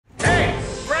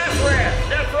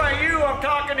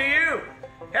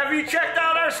Have you checked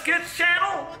out our skits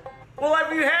channel? Well,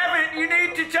 if you haven't, you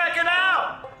need to check it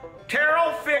out.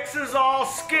 Taryl Fixes All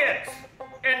Skits.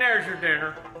 And there's your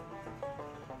dinner.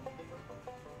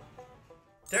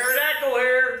 Pterodactyl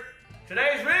here.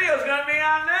 Today's video is going to be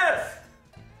on this.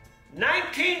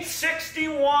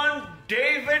 1961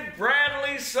 David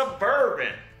Bradley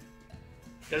Suburban.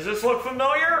 Does this look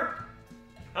familiar?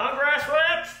 Huh, Grass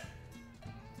Rats?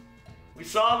 We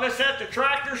saw this at the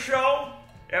tractor show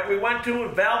that we went to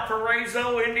in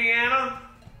Valparaiso, Indiana.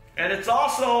 And it's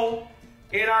also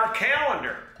in our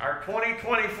calendar, our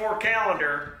 2024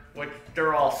 calendar, which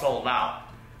they're all sold out,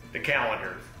 the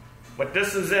calendars. But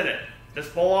this is in it. This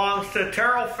belongs to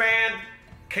Taryl fan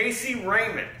Casey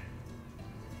Raymond.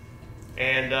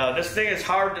 And this thing is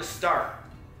hard to start.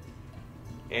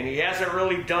 And he hasn't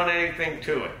really done anything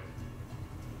to it.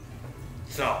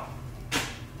 So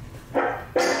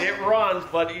it runs,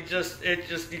 but you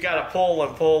gotta pull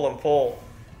and pull and pull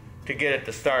to get it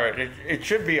to start. It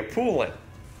should be a pulling,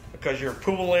 because you're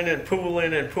pulling and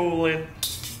pulling and pulling.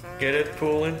 Get it?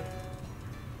 Pulling.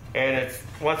 And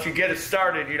once you get it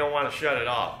started, you don't want to shut it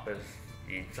off, because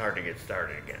it's hard to get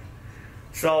started again.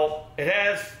 So it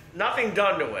has nothing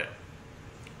done to it.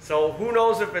 So who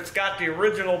knows if it's got the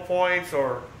original points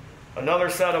or another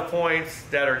set of points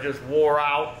that are just wore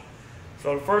out.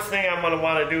 So the first thing I'm going to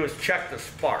want to do is check the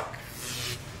spark.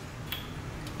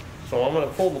 So I'm going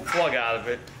to pull the plug out of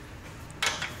it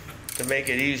to make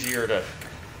it easier to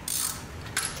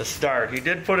start. He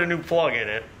did put a new plug in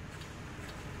it.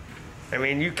 I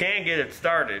mean, you can get it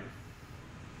started.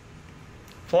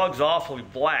 Plug's awfully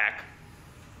black,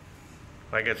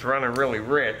 like it's running really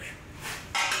rich.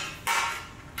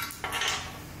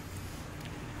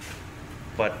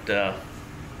 But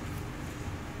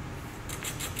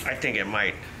I think it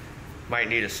might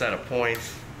need a set of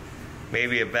points,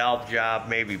 maybe a valve job,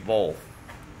 maybe both.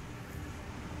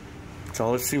 So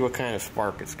let's see what kind of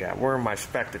spark it's got. Where are my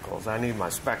spectacles? I need my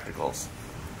spectacles.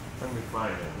 Let me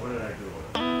find them. What did I do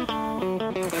with them?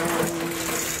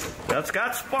 That's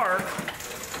got spark.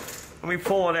 Let me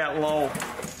pull it at low.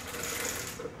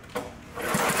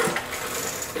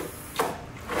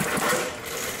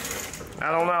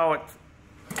 I don't know. It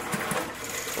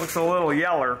looks a little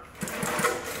yeller.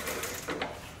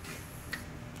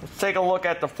 Let's take a look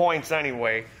at the points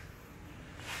anyway.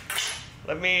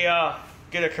 Let me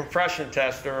get a compression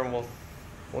tester, and we'll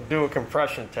do a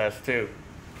compression test too.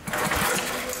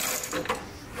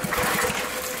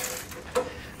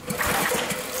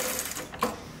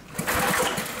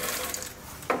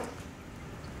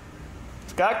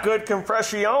 It's got good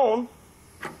compression.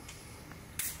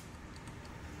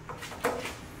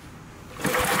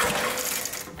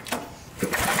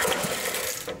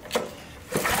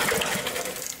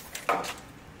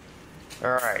 All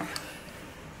right.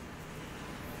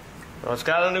 Well, it's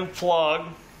got a new plug.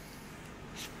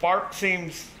 Spark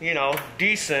seems,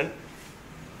 decent.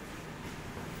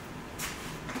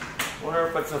 Wonder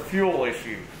if it's a fuel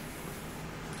issue.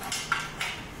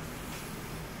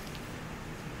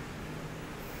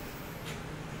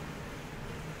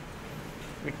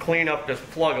 Let me clean up this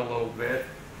plug a little bit.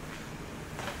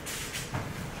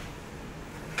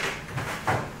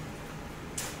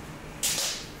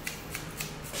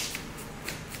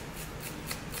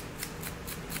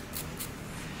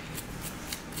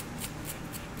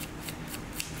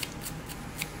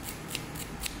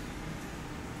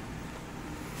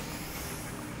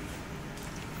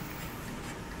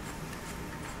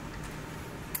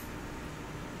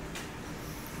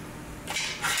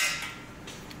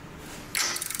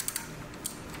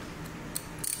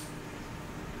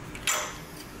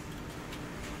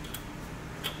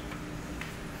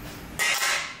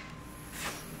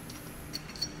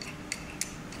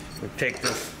 We take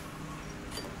this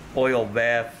oil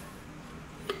bath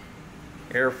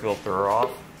air filter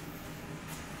off.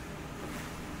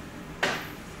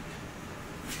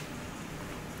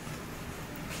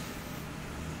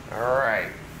 All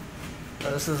right,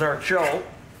 this is our choke,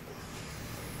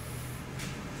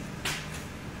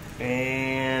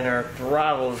 and our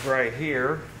throttle is right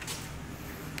here.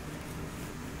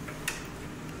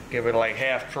 Give it like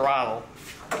half throttle.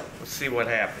 Let's see what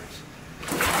happens.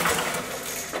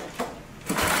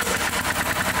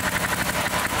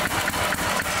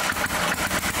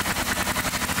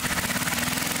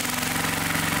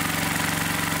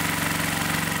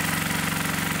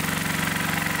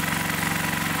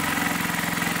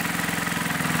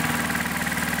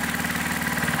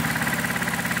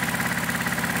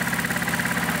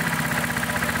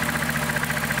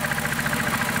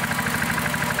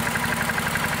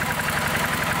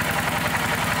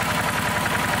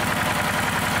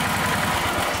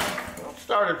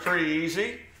 Started pretty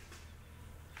easy.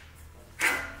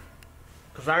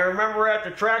 Because I remember at the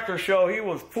tractor show, he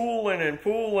was pulling and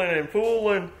pulling and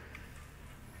pulling.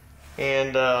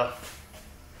 And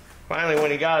finally,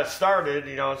 when he got it started,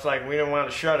 you know, it's like we didn't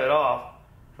want to shut it off.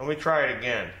 Let me try it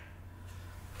again.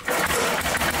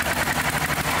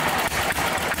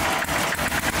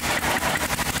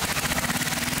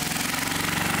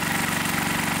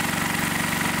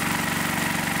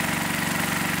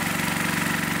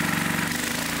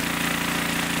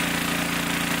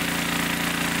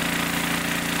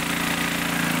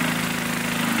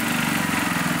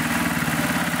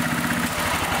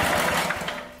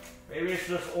 Maybe it's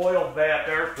this oil bath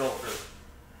air filter.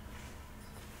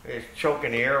 It's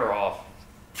choking the air off.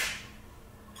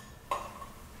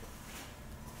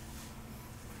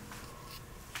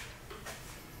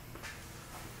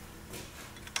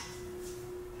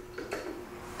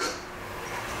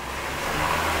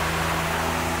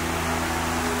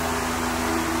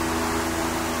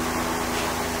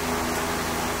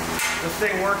 This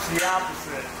thing works the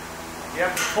opposite. You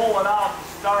have to pull it out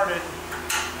to start it,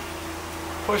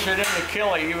 push it in to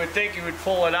kill it. You would think you would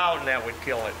pull it out and that would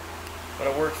kill it, but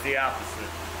it works the opposite.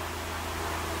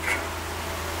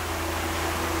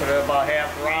 Put it about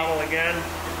half throttle again.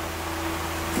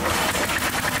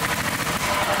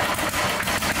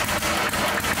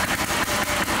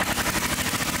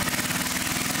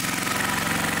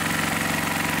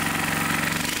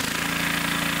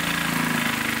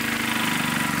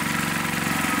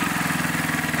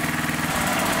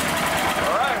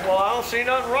 See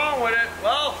nothing wrong with it.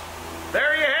 Well,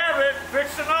 there you have it.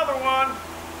 Fixed another one.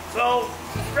 So,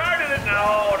 started it.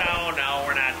 No,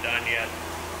 we're not done yet.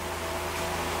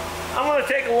 I'm going to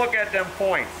take a look at them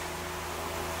points.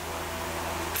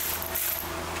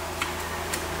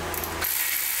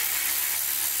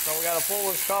 So we got to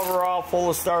pull this cover off, pull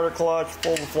the starter clutch,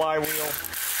 pull the flywheel.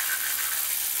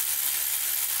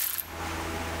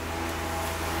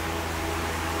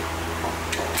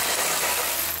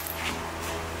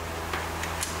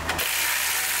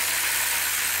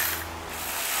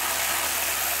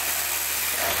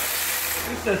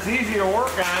 It's easy to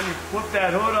work on. You flip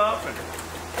that hood up and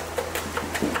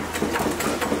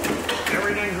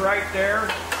everything's right there.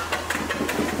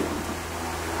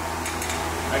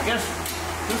 I guess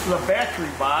this is a battery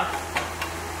box,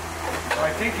 so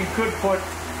I think you could put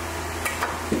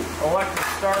electric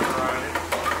starter on it.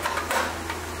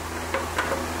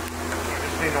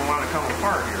 This thing don't want to come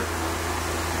apart here.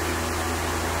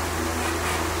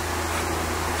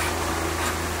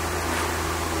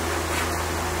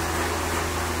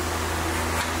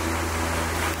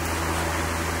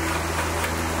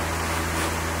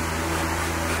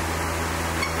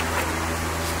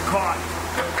 Caught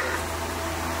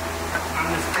on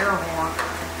this air horn.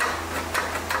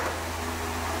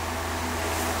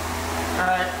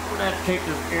 Alright, we're going to have to take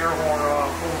this air horn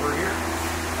off over here.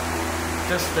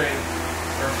 This thing,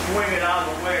 or swing it out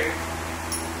of the way.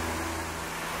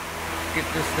 Get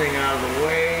this thing out of the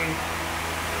way.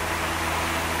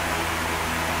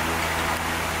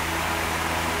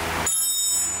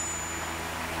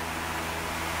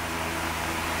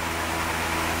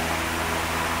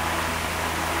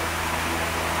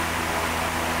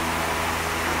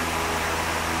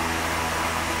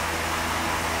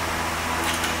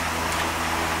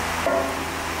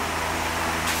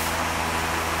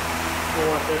 I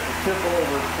want this to tip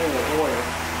over full of oil.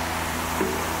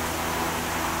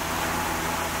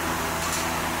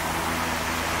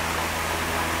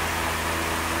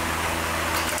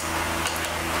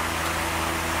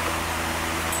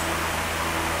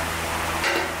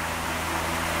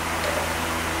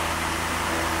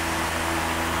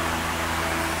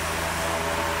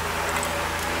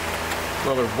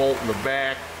 Another bolt in the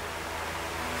back.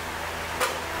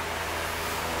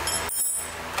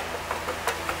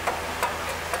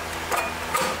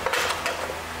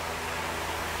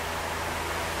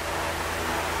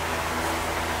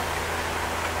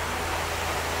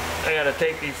 I got to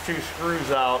take these two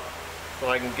screws out so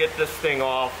I can get this thing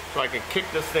off, so I can kick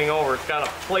this thing over. It's got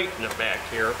a plate in the back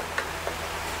here.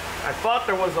 I thought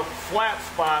there was a flat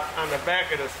spot on the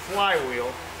back of this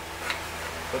flywheel,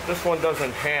 but this one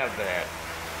doesn't have that.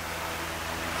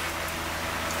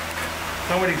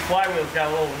 Some of these flywheels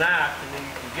got a little notch and then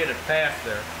you can get it past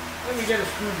there. Let me get a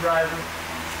screwdriver.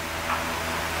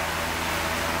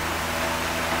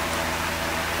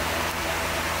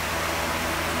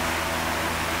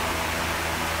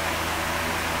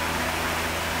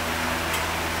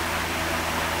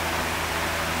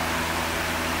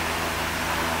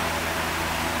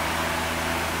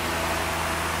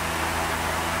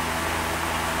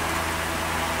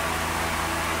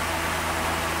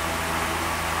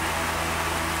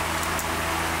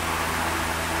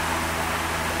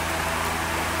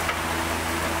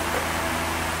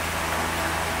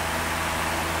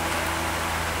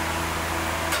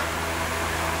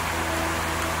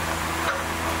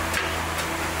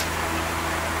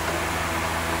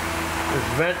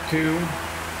 vent tube,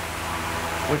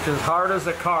 which is hard as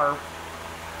a carp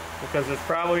because it's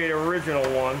probably the original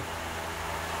one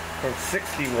from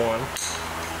 '61.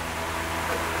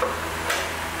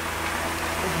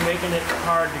 It's making it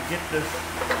hard to get this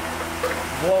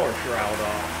blower shroud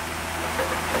off.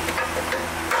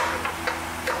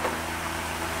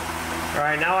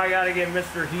 Alright, now I gotta get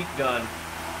Mr. Heat Gun.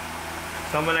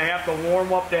 So I'm gonna have to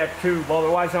warm up that tube,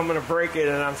 otherwise I'm gonna break it,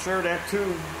 and I'm sure that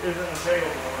tube isn't available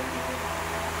anymore.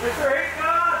 Mr. Heat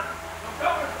Gun! I'm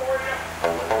coming for you!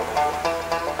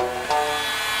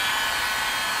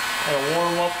 Gotta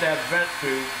warm up that vent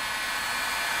tube.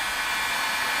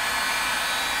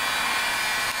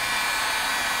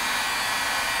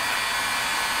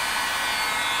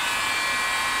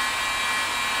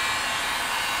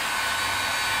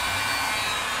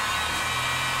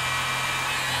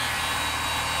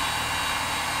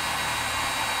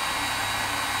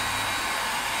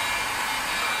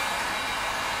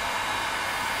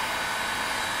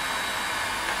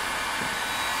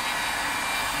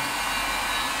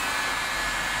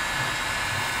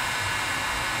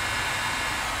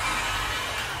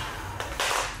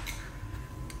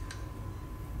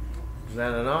 Is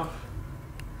that enough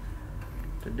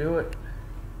to do it?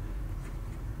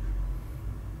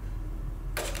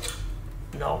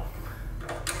 No.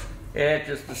 It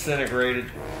just disintegrated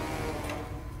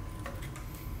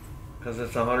because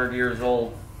it's 100 years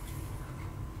old.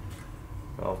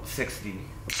 Oh, 60.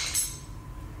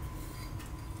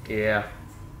 Yeah.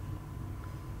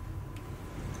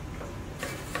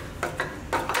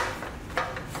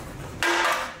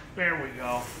 There we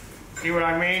go. See what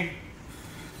I mean?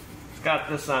 Got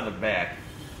this on the back,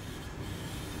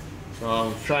 so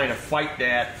I'm trying to fight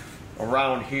that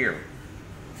around here.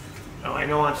 Now I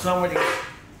know on some of these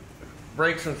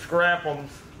brakes and scrap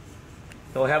ones,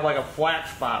 they'll have like a flat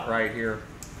spot right here,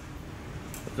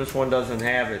 but this one doesn't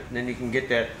have it, and then you can get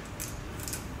that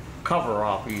cover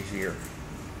off easier.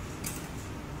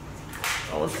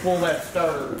 Now let's pull that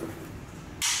starter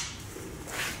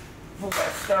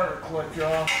clutch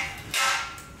off.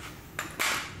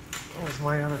 Where's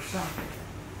my other stuff?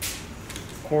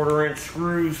 1/4-inch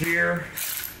screws here.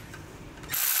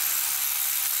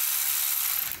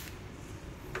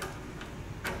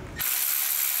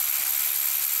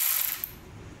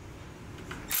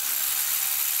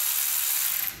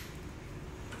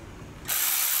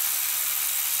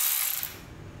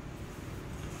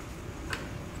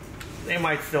 They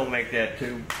might still make that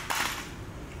too.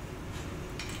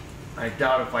 I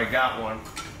doubt if I got one,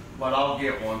 but I'll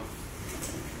get one.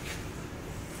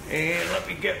 And let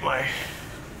me get my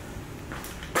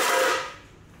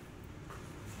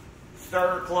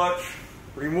starter clutch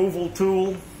removal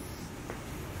tool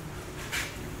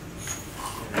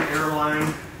and an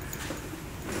airline.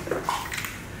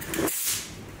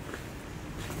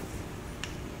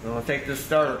 I'll take this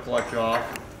starter clutch off.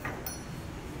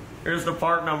 Here's the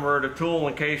part number of the tool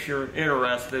in case you're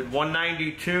interested.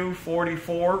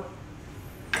 19244.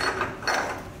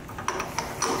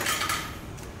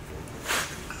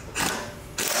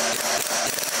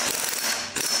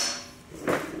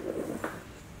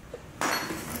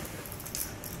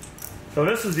 So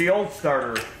this is the old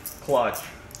starter clutch.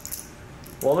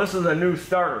 Well, this is a new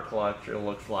starter clutch, it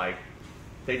looks like.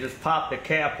 They just popped the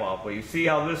cap off, but you see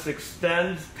how this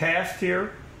extends past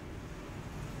here?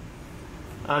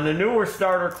 On the newer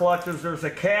starter clutches, there's a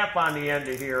cap on the end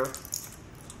of here.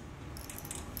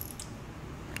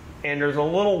 And there's a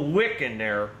little wick in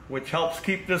there, which helps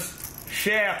keep this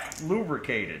shaft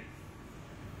lubricated.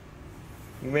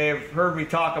 You may have heard me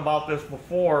talk about this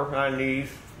before on these.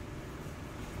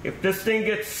 If this thing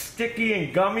gets sticky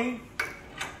and gummy,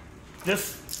 this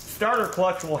starter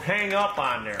clutch will hang up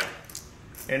on there,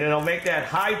 and it'll make that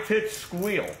high-pitched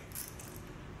squeal.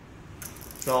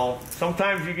 So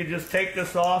sometimes you can just take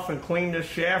this off and clean this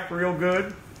shaft real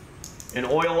good and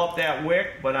oil up that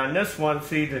wick, but on this one,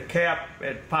 see, the cap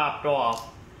had popped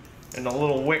off and the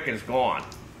little wick is gone.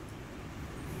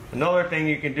 Another thing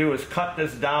you can do is cut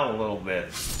this down a little bit.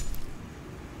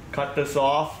 Cut this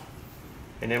off.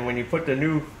 And then when you put the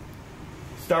new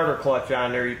starter clutch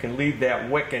on there, you can leave that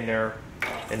wick in there,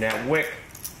 and that wick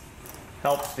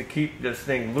helps to keep this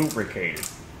thing lubricated.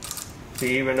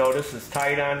 See, even though this is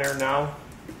tight on there now,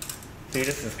 see,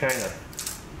 this is kind of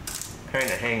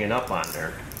hanging up on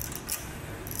there.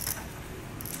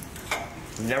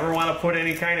 You never want to put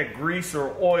any kind of grease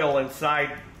or oil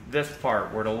inside this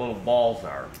part where the little balls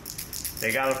are.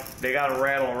 They gotta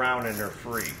rattle around and they're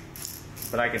free.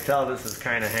 But I can tell this is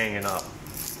kind of hanging up.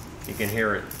 You can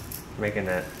hear it making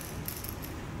that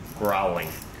growling.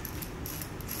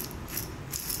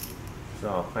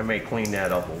 So I may clean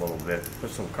that up a little bit. Put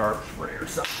some carb spray or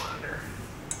something on there.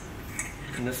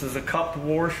 And this is a cupped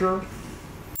washer.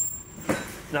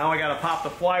 Now I gotta pop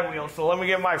the flywheel. So let me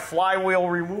get my flywheel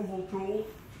removal tool.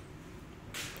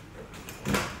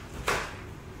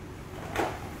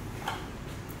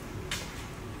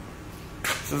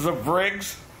 This is a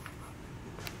Briggs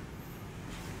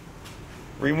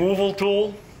removal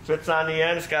tool. Fits on the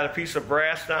end. It's got a piece of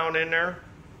brass down in there.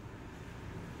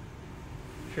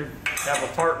 Should have a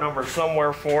part number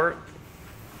somewhere for it.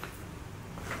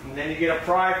 And then you get a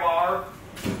pry bar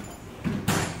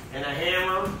and a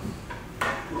hammer.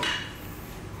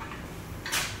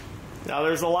 Now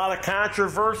there's a lot of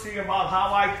controversy about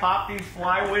how I pop these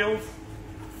flywheels.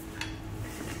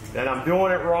 That I'm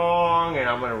doing it wrong and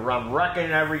I'm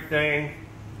wrecking everything.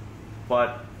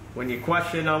 But when you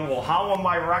question them, well, how am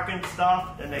I wrecking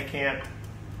stuff? Then they can't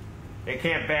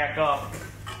back up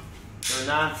their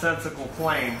nonsensical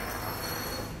claim.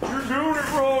 You're doing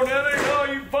it wrong. That ain't how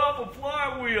you pop a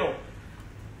flywheel.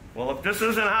 Well, if this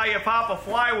isn't how you pop a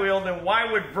flywheel, then why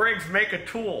would Briggs make a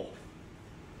tool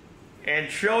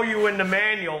and show you in the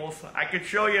manuals? I could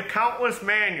show you countless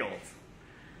manuals.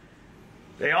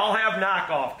 They all have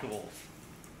knockoff tools.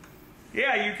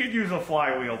 Yeah, you could use a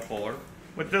flywheel puller,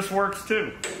 but this works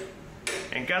too.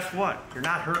 And guess what? You're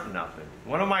not hurting nothing.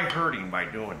 What am I hurting by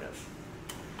doing this?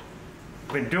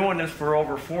 I've been doing this for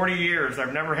over 40 years.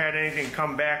 I've never had anything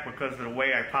come back because of the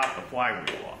way I pop the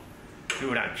flywheel off.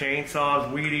 Do it on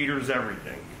chainsaws, weed eaters,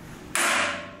 everything.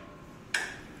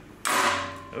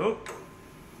 Oop.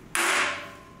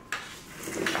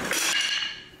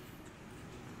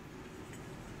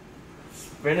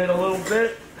 Spin it a little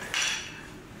bit.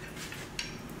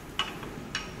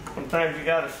 Sometimes you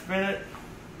gotta spin it.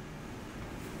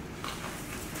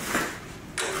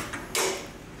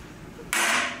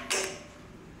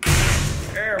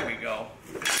 There we go.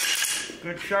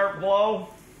 Good sharp blow.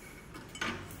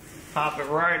 Pop it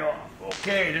right off.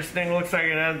 Okay, this thing looks like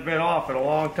it hasn't been off in a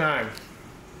long time.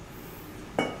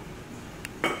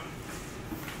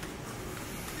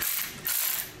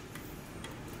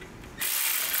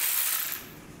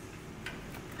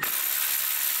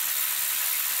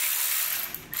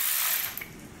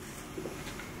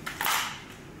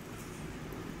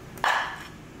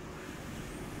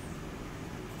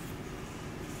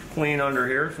 Clean under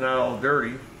here, it's not all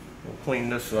dirty. We'll clean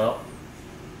this up.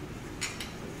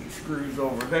 Put these screws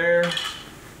over there.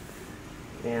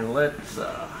 And let's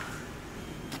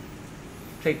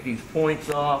take these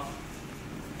points off.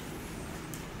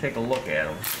 Take a look at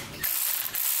them.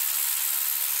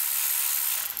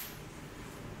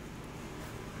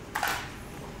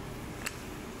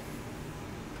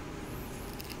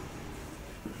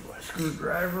 Here's my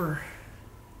screwdriver.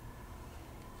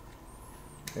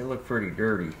 They look pretty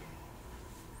dirty.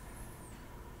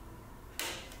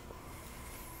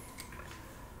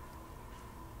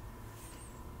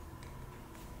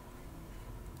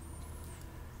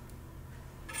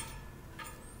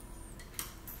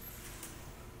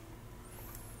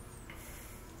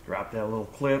 Drop that little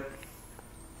clip,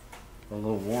 a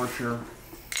little washer.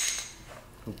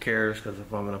 Who cares? Because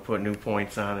if I'm going to put new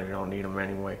points on it, I don't need them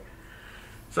anyway.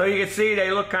 So you can see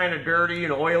they look kind of dirty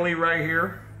and oily right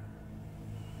here.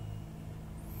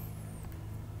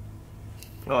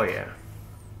 Oh yeah.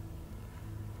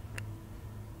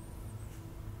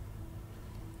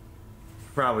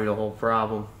 Probably the whole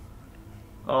problem.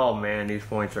 Oh man, these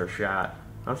points are shot.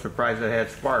 I'm surprised it had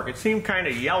spark. It seemed kind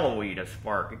of yellowy to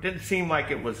spark. It didn't seem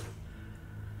like it was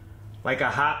like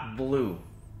a hot blue.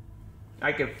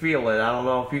 I can feel it. I don't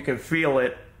know if you can feel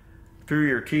it through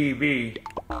your TV.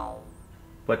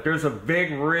 But there's a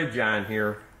big ridge on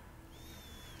here.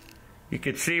 You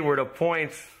can see where the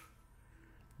points,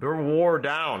 they're wore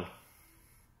down.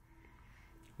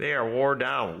 They are wore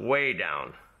down, way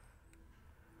down.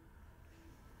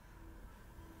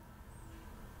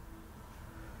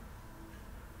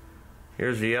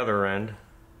 Here's the other end.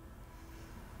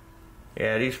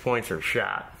 Yeah, these points are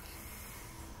shot.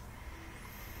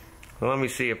 Well, let me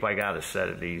see if I got a set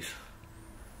of these.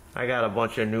 I got a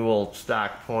bunch of new old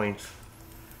stock points.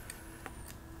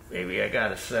 Maybe I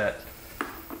got a set.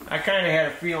 I kind of had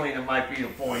a feeling it might be the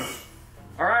points.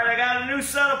 Alright, I got a new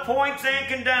set of points and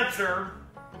condenser.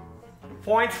 The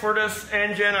points for this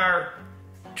engine are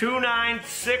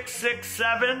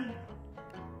 29667.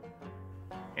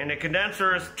 And the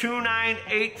condenser is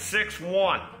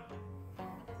 29861.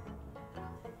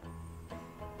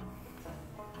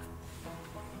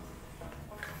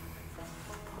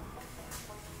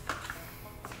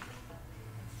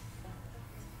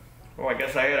 Well, I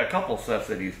guess I had a couple sets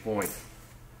of these points.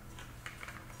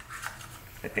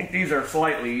 I think these are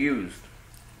slightly used.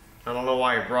 I don't know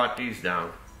why I brought these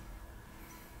down.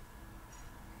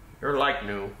 They're like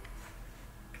new.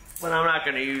 But I'm not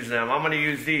going to use them. I'm going to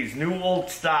use these new old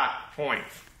stock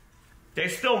points. They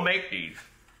still make these.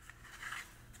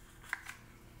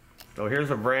 So here's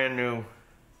a brand new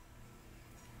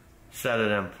set of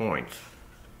them points.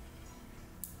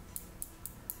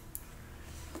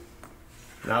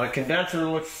 Now the condenser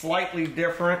looks slightly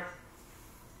different.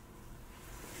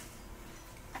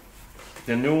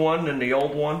 The new one than the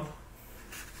old one.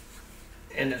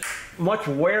 And it's much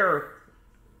wear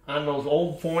on those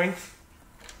old points.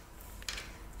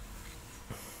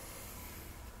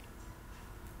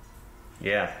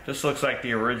 Yeah, this looks like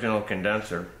the original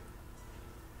condenser.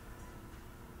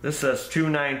 This says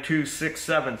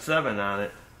 292677 on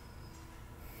it.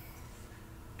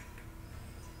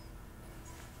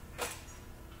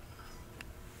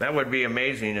 That would be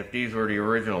amazing if these were the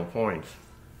original points.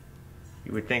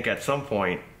 You would think at some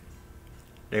point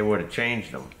they would have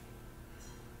changed them.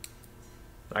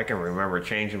 I can remember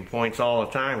changing points all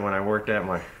the time when I worked at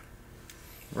my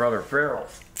brother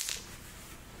Farrell's.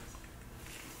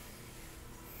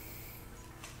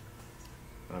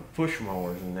 Push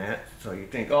mowers and that. So you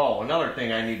think, oh, another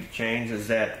thing I need to change is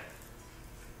that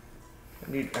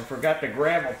I forgot to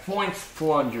grab a points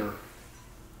plunger.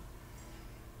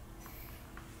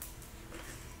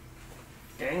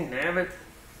 Dang nabbit.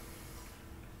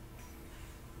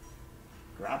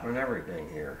 Dropping everything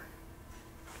here.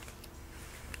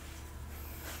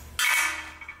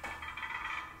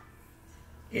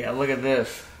 Yeah, look at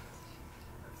this.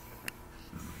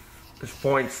 This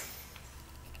points.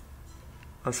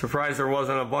 I'm surprised there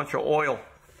wasn't a bunch of oil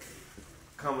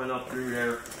coming up through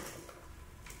there.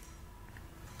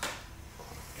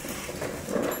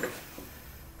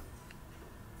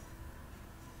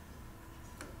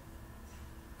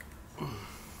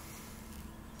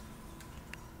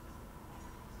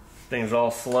 Thing's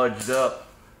all sludged up,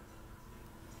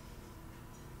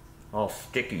 all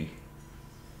sticky.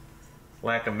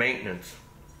 Lack of maintenance.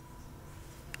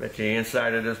 Bet you the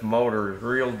inside of this motor is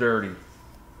real dirty.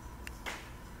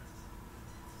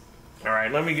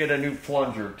 Alright, let me get a new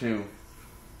plunger too.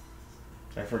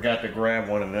 I forgot to grab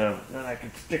one of them. Then I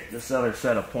can stick this other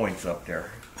set of points up there.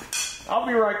 I'll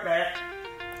be right back.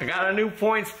 I got a new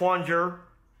points plunger.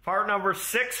 Part number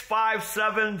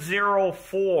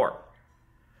 65704.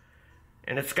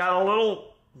 And it's got a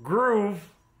little groove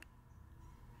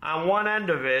on one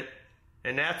end of it.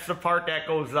 And that's the part that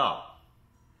goes up.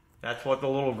 That's what the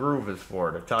little groove is for,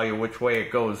 to tell you which way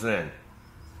it goes in.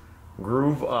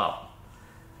 Groove up.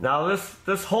 Now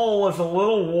this hole is a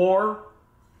little wore.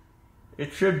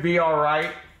 It should be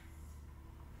alright.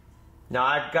 Now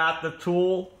I've got the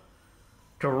tool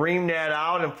to ream that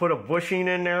out and put a bushing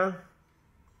in there.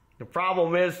 The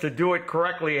problem is, to do it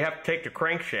correctly, you have to take the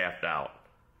crankshaft out,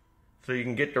 so you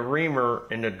can get the reamer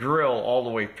and the drill all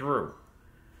the way through.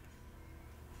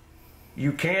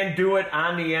 You can do it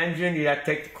on the engine. You have to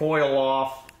take the coil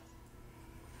off,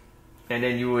 and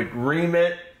then you would ream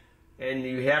it, and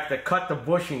you have to cut the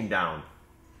bushing down,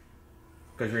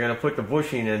 because you're going to put the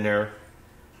bushing in there.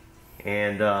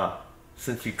 And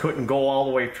since you couldn't go all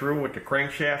the way through with the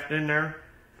crankshaft in there,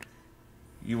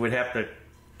 you would have to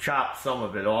chop some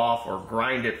of it off or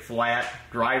grind it flat,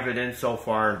 drive it in so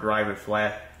far and drive it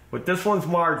flat. But this one's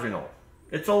marginal.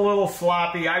 It's a little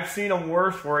sloppy. I've seen them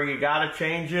worse where you got to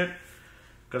change it,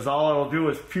 because all it'll do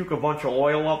is puke a bunch of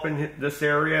oil up in this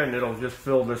area, and it'll just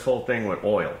fill this whole thing with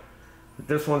oil. But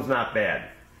this one's not bad.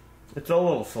 It's a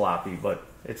little sloppy, but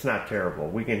it's not terrible.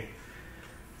 We can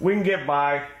get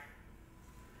by.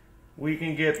 We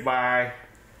can get by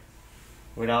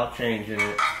without changing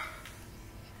it.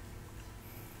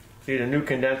 See, the new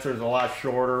condenser is a lot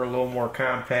shorter, a little more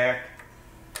compact.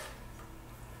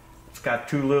 It's got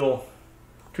two little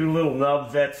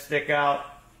nubs that stick out,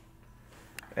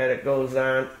 and it goes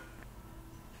on.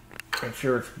 Make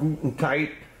sure it's guten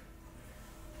tight.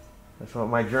 That's what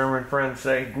my German friends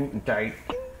say, guten tight.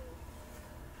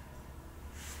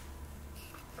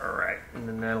 Alright, and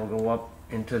then that'll go up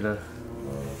into the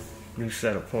new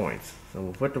set of points. So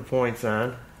we'll put the points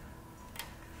on.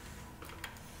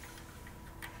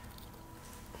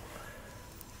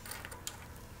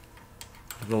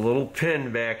 There's a little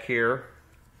pin back here.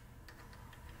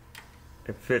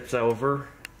 It fits over,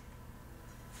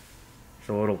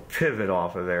 so it'll pivot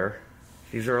off of there.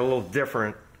 These are a little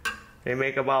different. They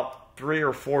make about 3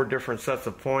 or 4 different sets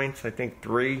of points. I think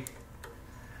 3.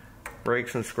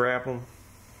 Breaks and scrap them.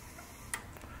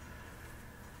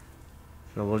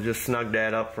 So we'll just snug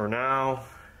that up for now.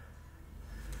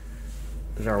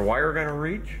 Is our wire gonna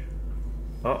reach?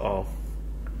 Uh-oh.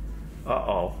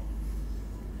 Uh-oh.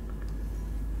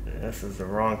 this is the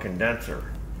wrong condenser.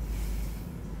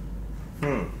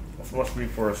 This must be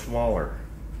for a smaller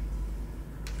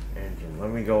engine.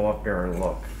 Let me go up there and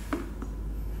look.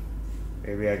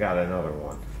 Maybe I got another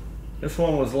one. This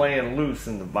one was laying loose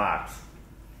in the box.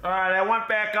 Alright, I went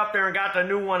back up there and got the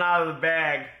new one out of the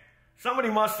bag. Somebody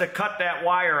must have cut that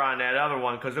wire on that other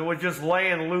one because it was just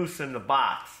laying loose in the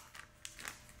box.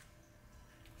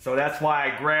 So that's why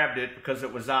I grabbed it, because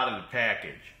it was out of the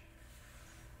package.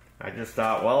 I just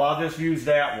thought, well, I'll just use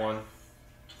that one.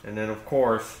 And then, of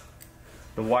course,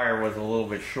 the wire was a little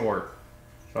bit short.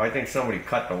 So I think somebody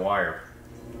cut the wire.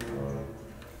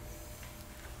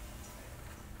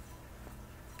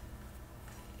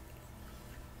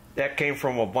 That came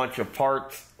from a bunch of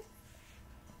parts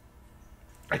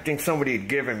I think somebody had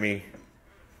given me.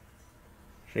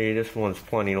 See, this one's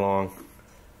plenty long.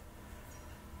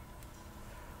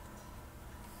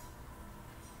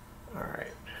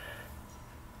 Alright.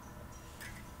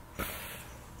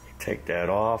 Take that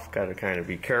off. Got to kind of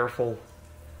be careful.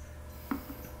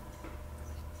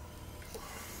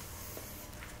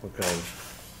 Because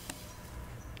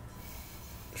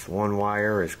this one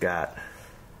wire has got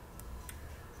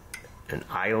an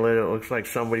eyelet. It looks like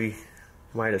somebody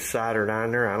might have soldered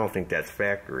on there. I don't think that's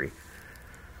factory.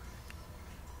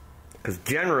 Because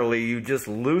generally you just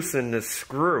loosen the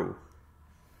screw.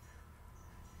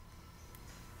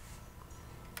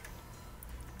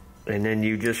 And then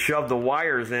you just shove the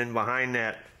wires in behind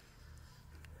that.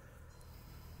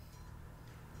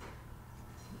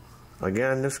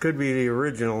 Again, this could be the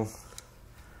original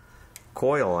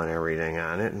coil and everything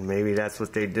on it, and maybe that's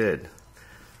what they did.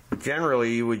 But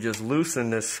generally you would just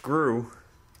loosen this screw,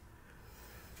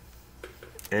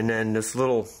 and then this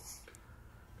little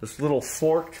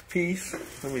forked piece,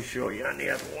 let me show you on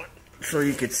the other one so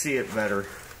you could see it better.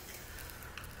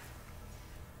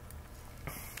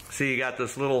 See, you got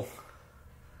this little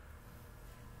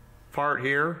part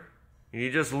here, and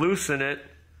you just loosen it,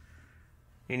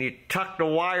 and you tuck the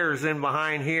wires in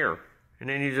behind here, and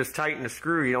then you just tighten the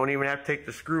screw. You don't even have to take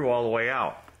the screw all the way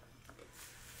out.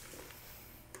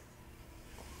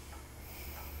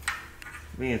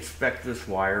 Let me inspect this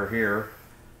wire here.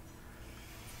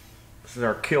 This is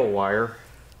our kill wire.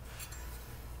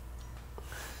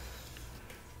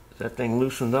 Is that thing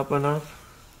loosened up enough?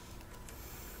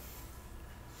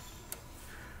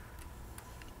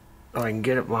 Oh, I can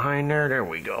get it behind there. There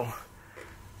we go.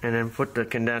 And then put the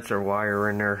condenser wire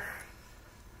in there.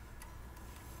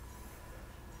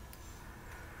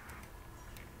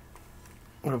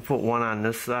 I'm going to put one on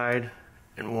this side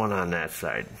and one on that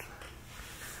side.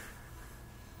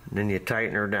 And then you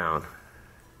tighten her down.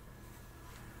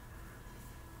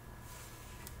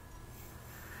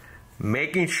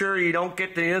 Making sure you don't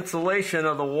get the insulation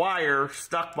of the wire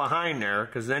stuck behind there,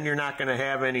 because then you're not going to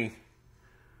have any,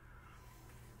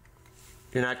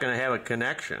 you're not going to have a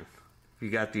connection if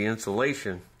you got the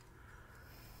insulation.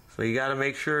 So you got to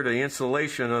make sure the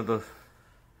insulation of the,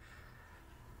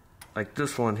 like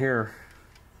this one here,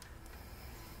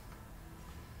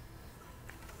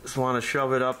 just want to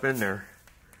shove it up in there.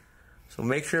 So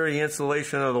make sure the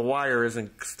insulation of the wire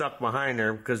isn't stuck behind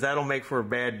there, because that'll make for a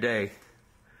bad day.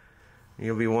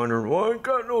 You'll be wondering, well, I ain't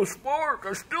got no spark.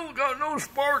 I still got no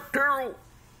spark, Taryl.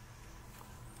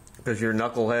 Because your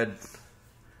knucklehead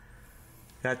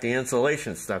got the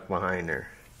insulation stuck behind there.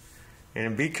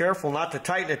 And be careful not to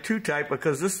tighten it too tight,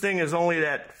 because this thing is only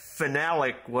that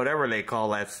phenolic, whatever they call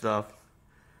that stuff.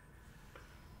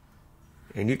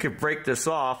 And you could break this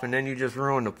off, and then you just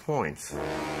ruin the points.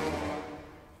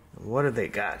 What have they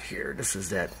got here? This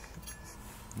is that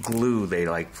glue they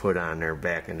like put on there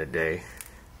back in the day.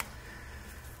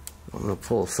 I'm going to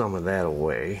pull some of that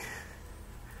away,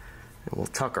 and we'll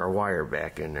tuck our wire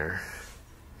back in there.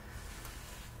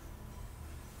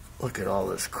 Look at all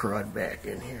this crud back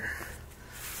in here.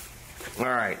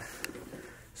 Alright,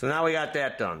 so now we got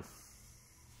that done.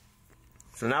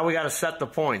 So now we got to set the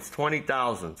points, 20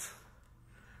 thousandths.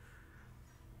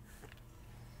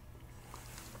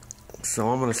 So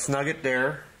I'm going to snug it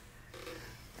there.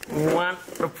 We want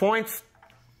the points,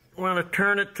 we want to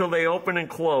turn it till they open and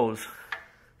close.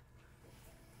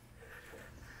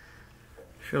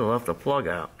 Should have left the plug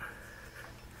out.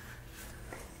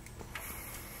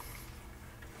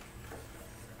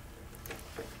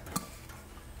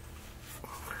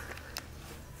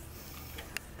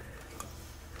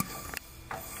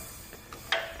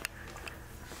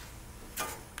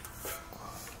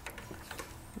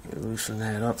 Loosen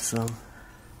that up some.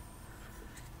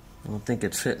 I don't think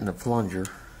it's hitting the plunger.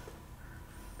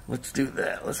 Let's do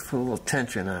that. Let's put a little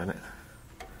tension on it.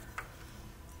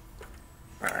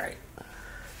 Alright.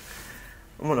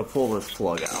 I'm going to pull this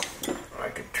plug out. I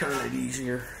can turn it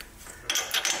easier.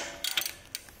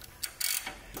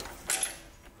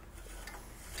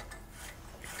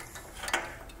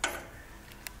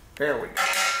 There we go.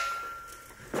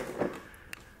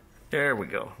 There we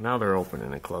go. Now they're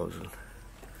opening and closing.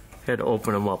 Had to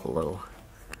open them up a little.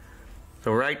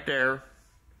 So right there,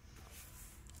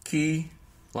 key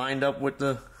lined up with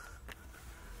the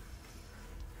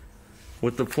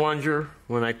plunger.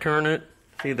 When I turn it,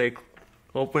 see they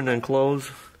open and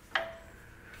close.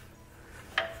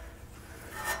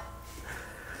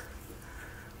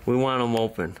 We want them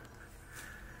open.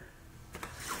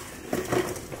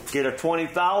 Get a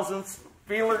 20,000th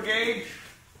feeler gauge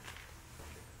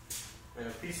and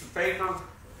a piece of paper.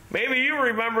 Maybe you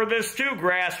remember this too,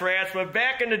 grass rats, but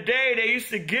back in the day they used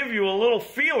to give you a little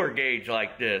feeler gauge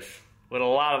like this with a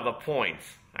lot of the points.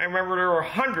 I remember there were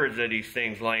hundreds of these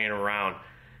things laying around,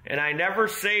 and I never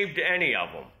saved any of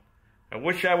them. I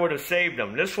wish I would have saved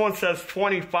them. This one says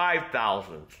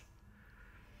 25,000.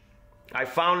 I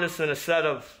found this in a set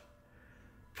of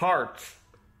parts,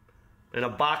 in a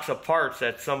box of parts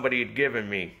that somebody had given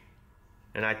me.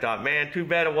 And I thought, man, too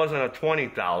bad it wasn't a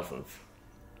 20,000th,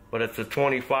 but it's a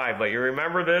 25. But you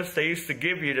remember this? They used to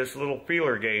give you this little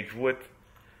feeler gauge with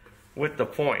the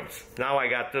points. Now I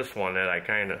got this one that I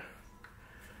kind of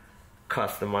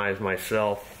customized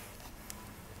myself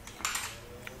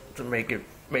to make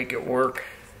it work.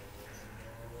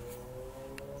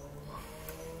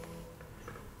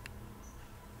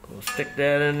 We'll stick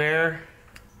that in there.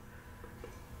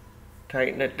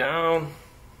 Tighten it down.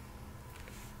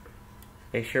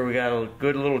 Make sure we got a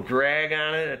good little drag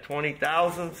on it at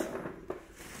 20,000ths.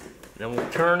 Then we'll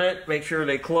turn it, make sure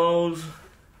they close.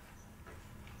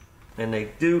 And they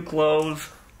do close.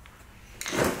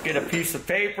 Get a piece of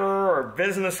paper or a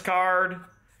business card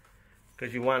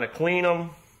because you want to clean them.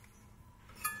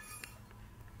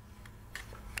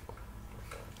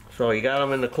 So you got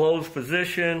them in the closed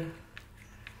position.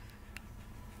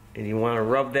 And you want to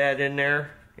rub that in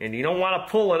there. And you don't want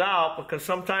to pull it out because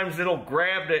sometimes it'll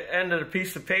grab the end of the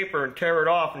piece of paper and tear it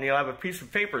off, and you'll have a piece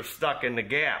of paper stuck in the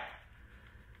gap.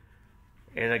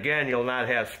 And again, you'll not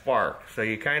have spark. So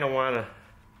you kind of want to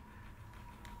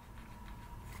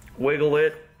wiggle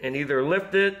it and either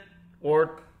lift it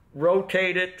or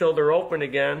rotate it till they're open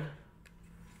again.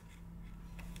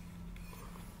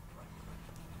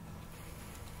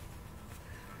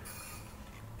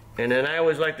 And then I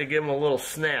always like to give them a little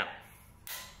snap.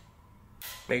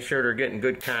 Make sure they're getting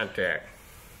good contact.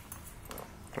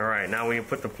 Alright, now we can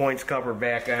put the points cover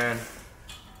back on.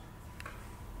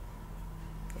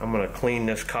 I'm going to clean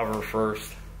this cover first,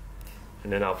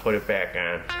 and then I'll put it back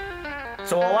on.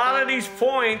 So a lot of these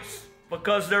points,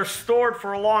 because they're stored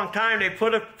for a long time, they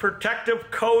put a protective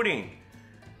coating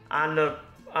on the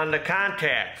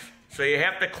contacts. So you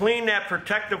have to clean that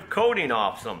protective coating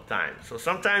off sometimes. So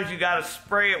sometimes you got to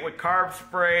spray it with carb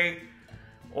spray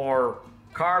or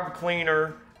carb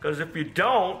cleaner, because if you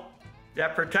don't,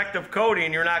 that protective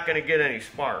coating, you're not going to get any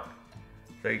spark.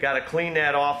 So you got to clean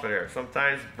that off of there.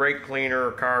 Sometimes brake cleaner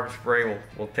or carb spray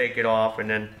will take it off, and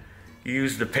then you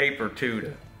use the paper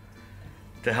too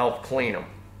to help clean them.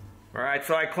 Alright,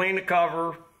 so I clean the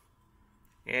cover,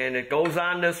 and it goes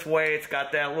on this way. It's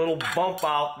got that little bump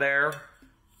out there.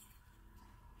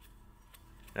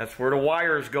 That's where the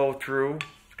wires go through.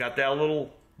 It's got that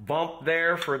little bump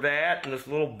there for that, and this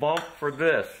little bump for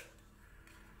this.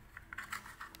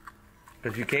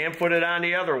 Because you can't put it on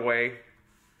the other way,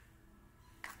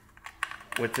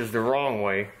 which is the wrong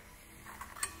way.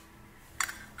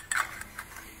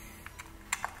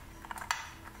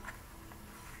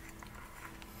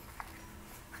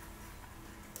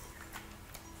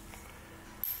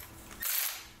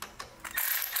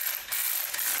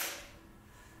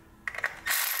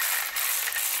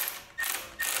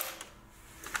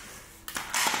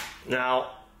 Now,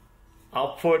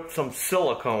 I'll put some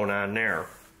silicone on there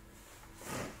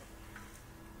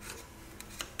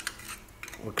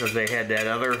because they had that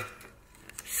other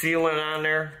sealant on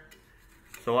there.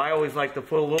 So I always like to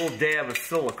put a little dab of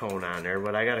silicone on there,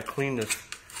 but I got to clean this.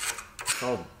 It's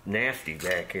all nasty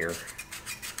back here.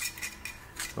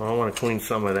 So I want to clean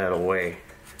some of that away.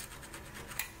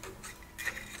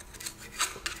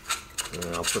 And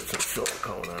I'll put some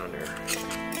silicone on there.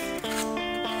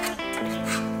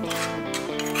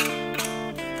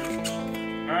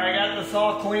 Alright, I got this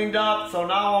all cleaned up, so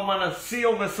now I'm going to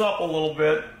seal this up a little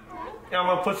bit. And I'm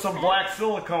going to put some black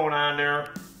silicone on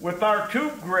there with our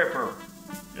tube gripper.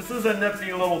 This is a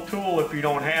nifty little tool if you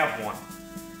don't have one.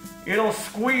 It'll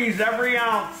squeeze every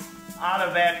ounce out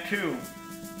of that tube.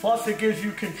 Plus it gives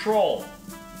you control.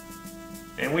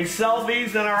 And we sell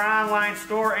these in our online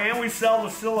store, and we sell the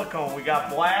silicone. We got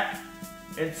black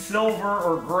and silver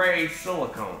or gray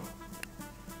silicone.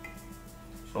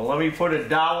 So let me put a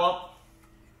dollop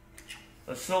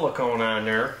of silicone on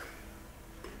there.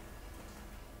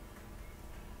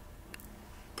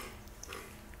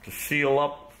 to seal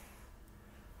up,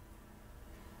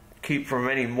 keep from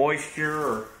any moisture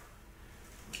or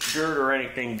dirt or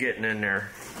anything getting in there.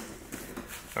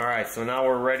 Alright, so now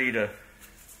we're ready to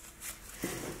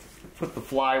put the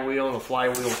flywheel and the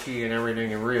flywheel key and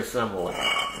everything and reassemble it.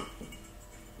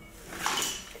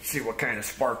 See what kind of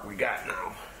spark we got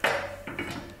now.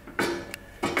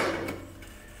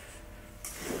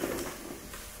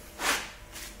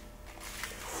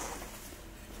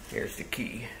 Here's the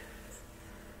key.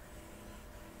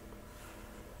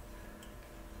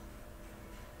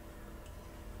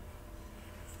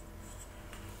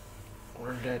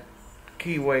 Where'd that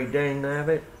keyway, dang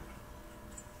nabbit?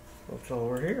 What's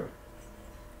over here?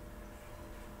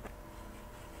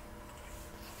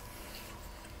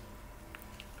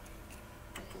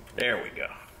 There we go.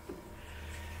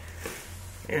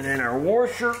 And then our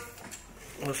washer.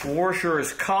 This washer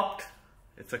is cupped.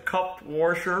 It's a cupped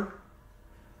washer.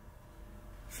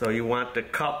 So you want the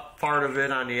cup part of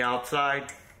it on the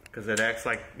outside because it acts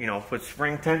like, you know, put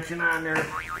spring tension on there.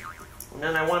 And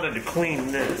then I wanted to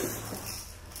clean this.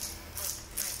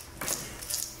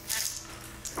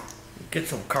 Get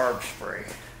some carb spray.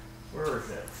 Where is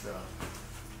that stuff?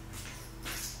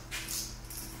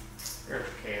 There's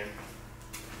a can.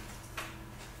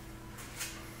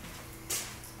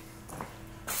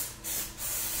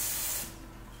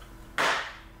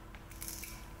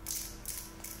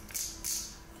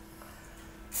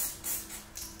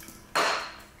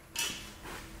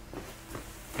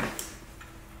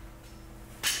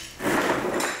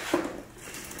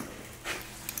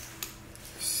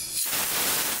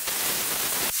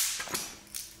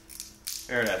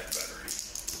 There, that's better.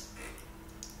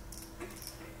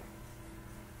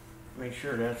 Make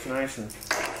sure that's nice and...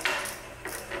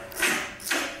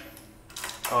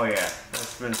 Oh yeah, that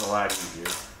spins a lot easier.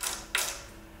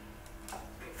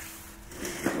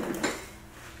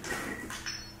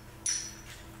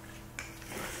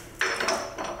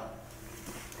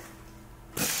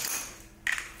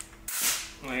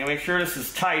 I'm gonna make sure this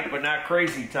is tight, but not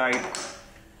crazy tight.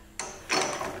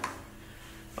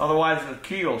 Otherwise the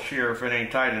key will shear if it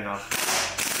ain't tight enough.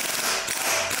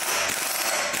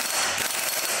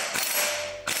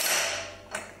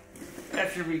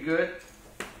 That should be good.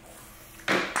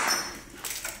 And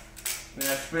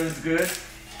that spins good.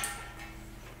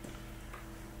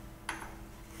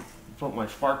 Put my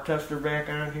spark tester back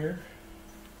on here.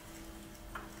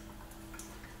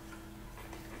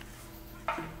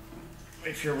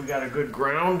 Make sure we got a good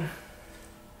ground.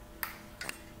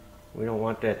 We don't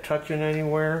want that touching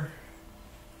anywhere.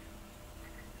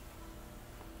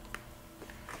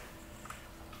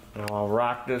 Now I'll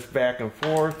rock this back and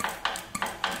forth.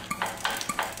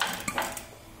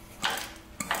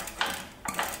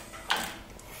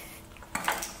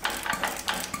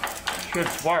 Should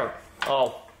spark.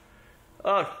 Oh,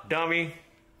 dummy.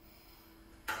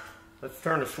 Let's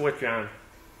turn the switch on.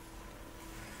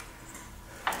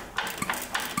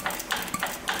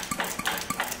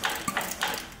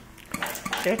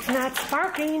 It's not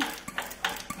sparking.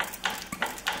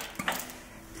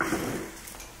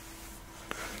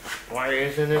 Why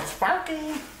isn't it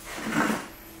sparking?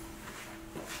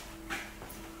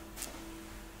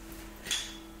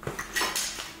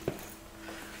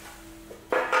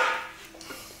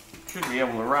 Should be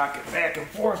able to rock it back and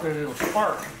forth and it'll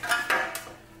spark.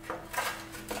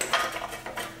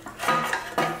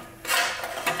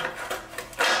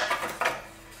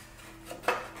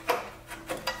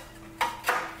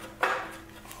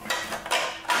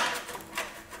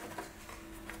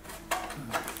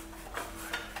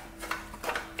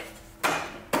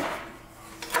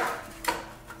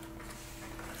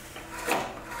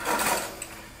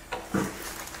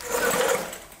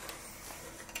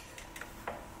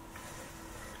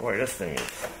 Boy, this thing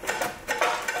is...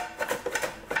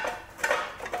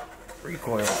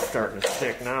 recoil is starting to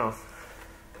stick now.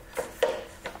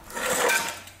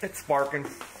 It's sparking.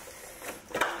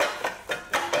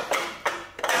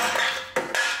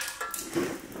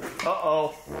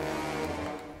 Uh-oh.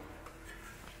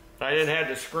 I didn't have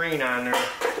the screen on there.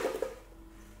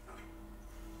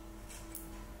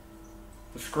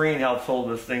 The screen helps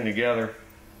hold this thing together.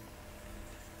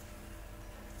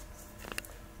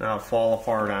 Now it fall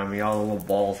apart on me. All the little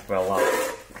balls fell out.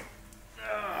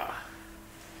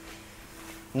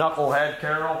 Knucklehead,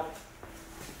 Taryl.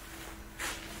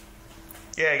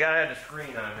 Yeah, you gotta have the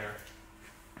screen on there.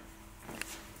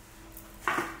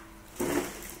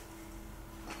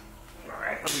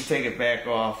 Alright, let me take it back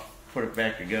off. Put it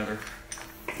back together.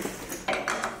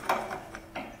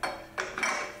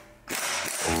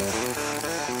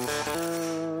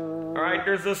 Alright,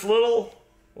 there's this little,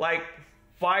 like,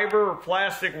 fiber or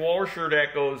plastic washer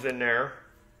that goes in there.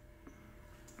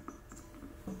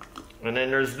 And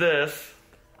then there's this.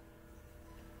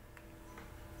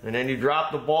 And then you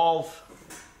drop the balls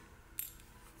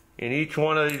in each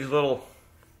one of these little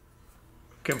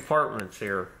compartments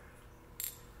here.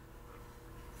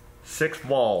 6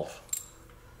 balls.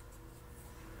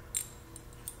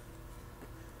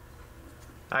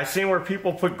 I've seen where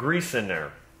people put grease in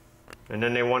there, and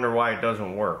then they wonder why it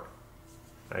doesn't work.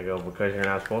 I go, because you're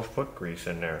not supposed to put grease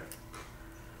in there.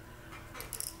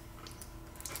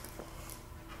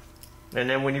 And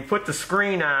then when you put the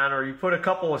screen on, or you put a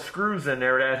couple of screws in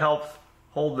there, that helps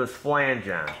hold this flange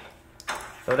on.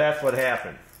 So that's what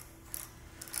happened.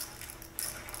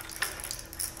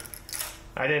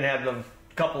 I didn't have a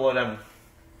couple of them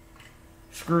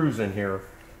screws in here.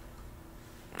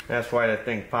 That's why that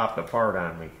thing popped apart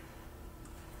on me.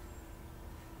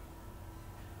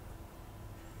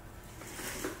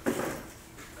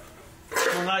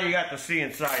 Well, now you got to see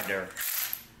inside there.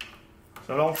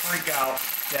 So don't freak out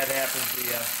if that happens to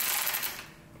you.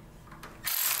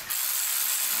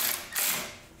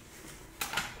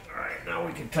 Alright, now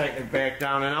we can tighten it back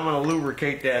down, and I'm going to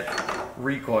lubricate that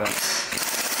recoil.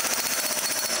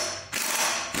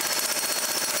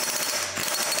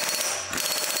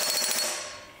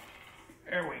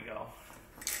 There we go.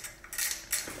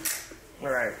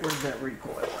 Alright, where's that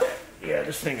recoil at? Yeah,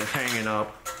 this thing is hanging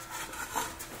up.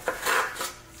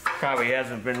 Probably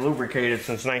hasn't been lubricated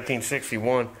since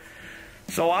 1961.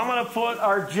 So I'm going to put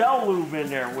our gel lube in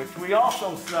there, which we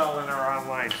also sell in our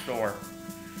online store.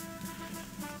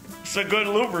 It's a good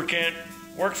lubricant.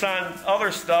 Works on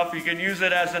other stuff. You can use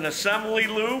it as an assembly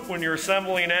lube when you're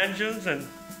assembling engines, and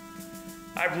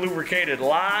I've lubricated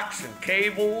locks and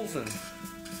cables and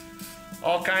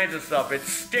all kinds of stuff. It's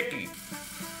sticky,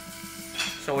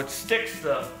 so it sticks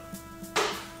to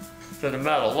the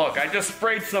metal. Look, I just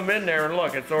sprayed some in there, and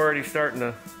look, it's already starting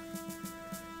to,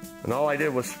 and all I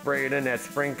did was spray it in that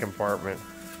spring compartment,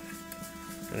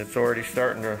 and it's already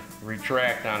starting to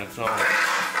retract on its own.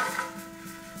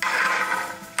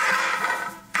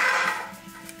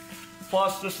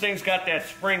 Plus, this thing's got that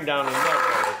spring down in the middle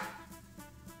of it.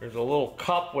 There's a little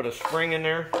cup with a spring in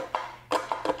there,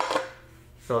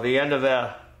 so the end of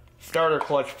the starter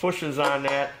clutch pushes on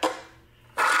that,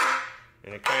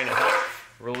 and it kind of helps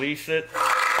release it.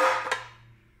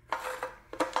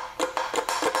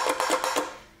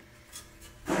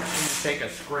 Let me take a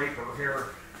scraper here.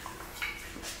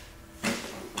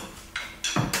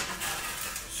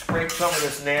 Scrape some of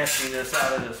this nastiness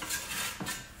out of this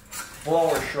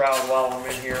blower shroud while I'm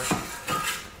in here.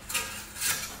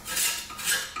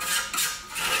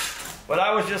 But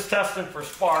I was just testing for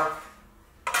spark.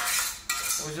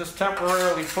 I was just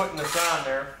temporarily putting this on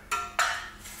there.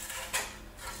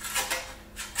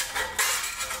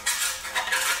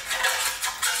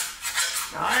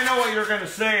 Now, I know what you're going to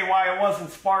say, why it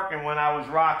wasn't sparking when I was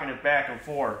rocking it back and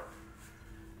forth.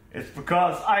 It's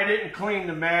because I didn't clean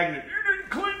the magnet. You didn't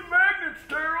clean the magnets,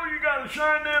 Taryl. You got to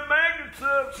shine them magnets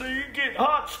up so you get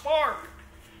hot spark.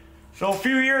 So a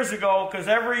few years ago, because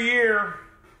every year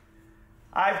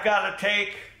I've got to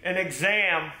take an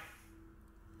exam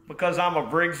because I'm a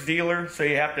Briggs dealer, so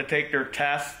you have to take their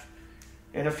test.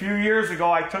 And a few years ago,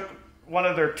 I took one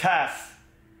of their tests,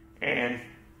 and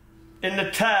in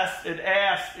the test, it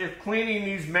asked if cleaning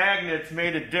these magnets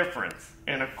made a difference.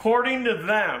 And according to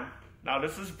them, now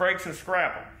this is Brakes and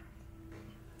Scrabble,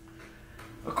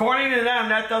 according to them,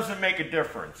 that doesn't make a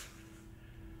difference.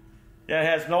 That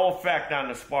has no effect on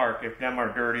the spark if them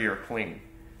are dirty or clean.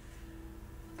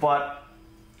 But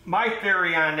my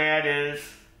theory on that is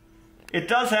it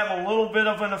does have a little bit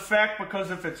of an effect, because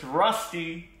if it's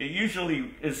rusty, it usually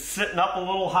is sitting up a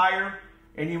little higher,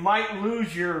 and you might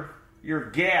lose your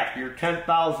gap, your 10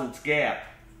 thousandths gap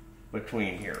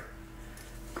between here.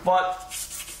 But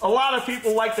a lot of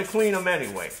people like to clean them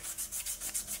anyway.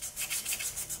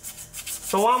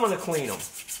 So I'm going to clean them.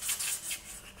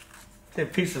 Take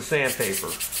a piece of sandpaper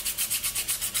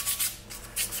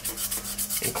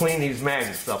and clean these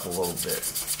magnets up a little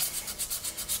bit.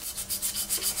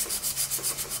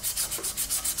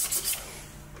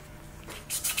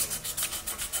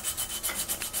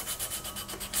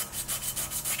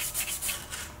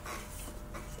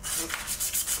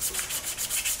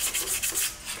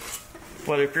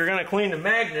 But if you're going to clean the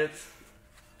magnets,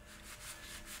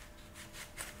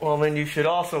 well, then you should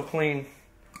also clean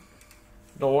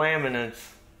the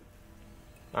laminates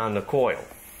on the coil.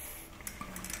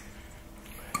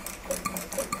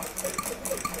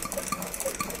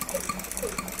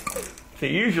 So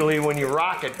usually when you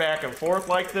rock it back and forth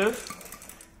like this,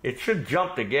 it should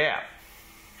jump the gap.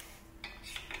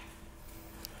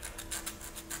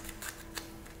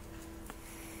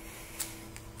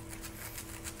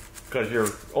 because you're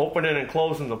opening and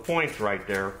closing the points right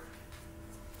there.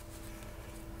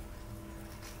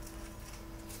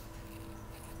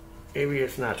 Maybe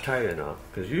it's not tight enough,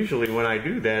 because usually when I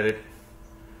do that,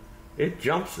 it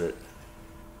jumps it.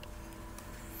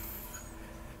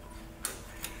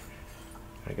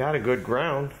 I got a good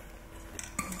ground.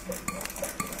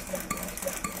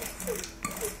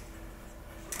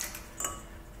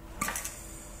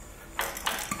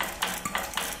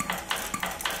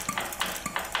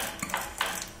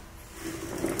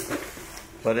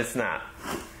 But it's not.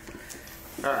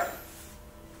 All right.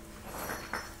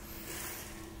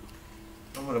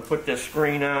 I'm going to put this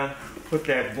screen on, put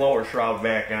that blower shroud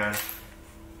back on.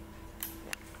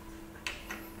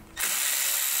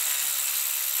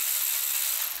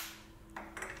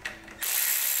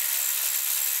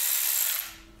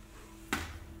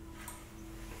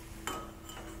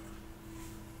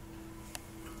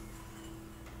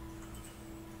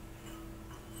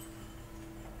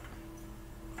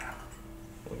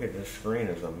 Look at this screen,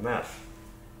 is a mess.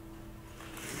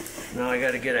 Now I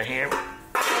got to get a hammer.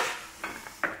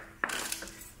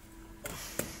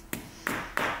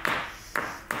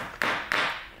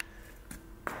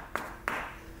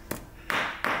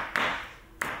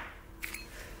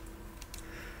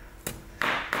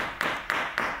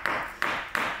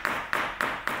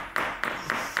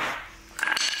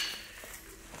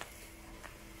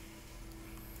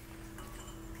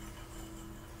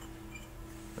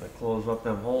 Close up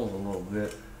them holes a little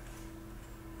bit.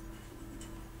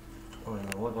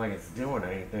 Doesn't look like it's doing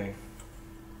anything.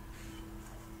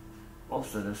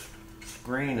 Most of this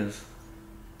screen is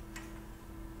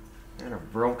kind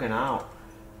of broken out.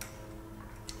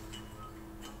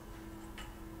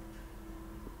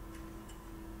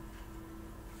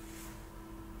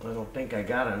 I don't think I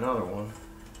got another one.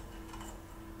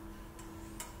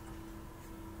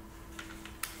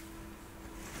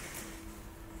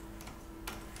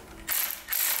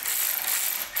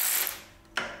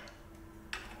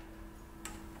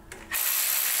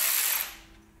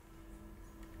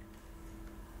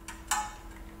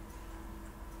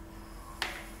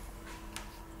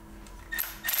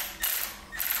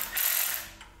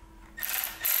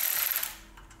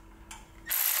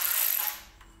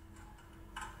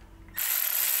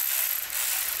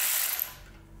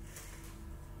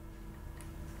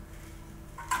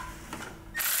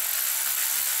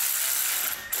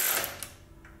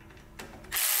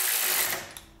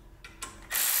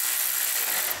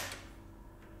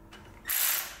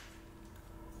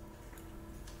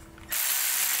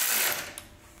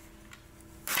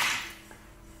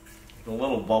 A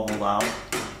little bubbled out,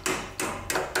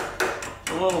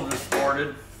 a little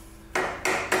distorted.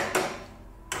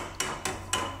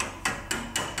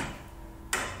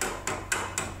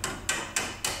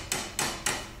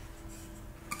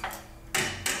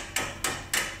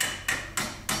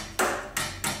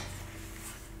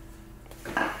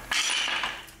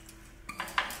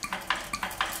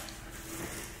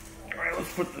 All right,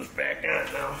 let's put this back on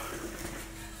now.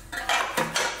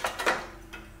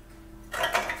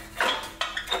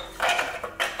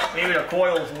 Maybe the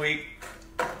coil's weak.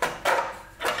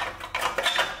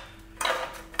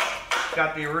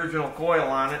 Got the original coil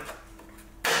on it.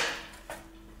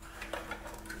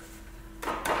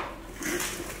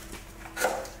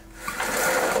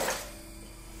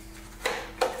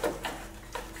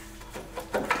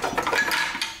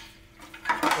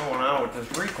 What's going on with this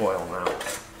recoil now?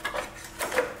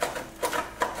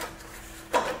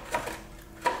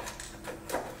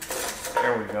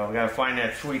 There we go. We gotta find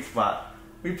that sweet spot.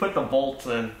 We put the bolts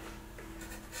in.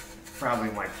 Probably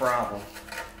my problem.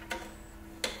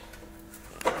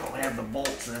 I don't have the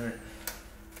bolts in it.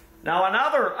 Now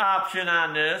another option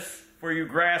on this, for you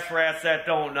grass rats that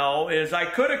don't know, is I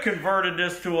could have converted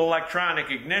this to electronic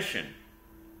ignition.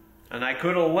 And I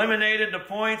could have eliminated the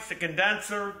points, the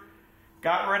condenser,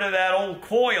 got rid of that old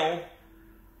coil,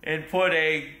 and put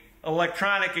a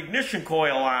electronic ignition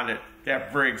coil on it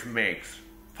that Briggs makes.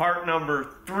 Part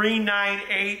number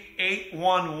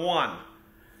 398811.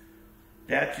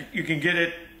 You can get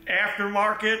it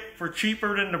aftermarket for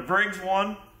cheaper than the Briggs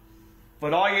one,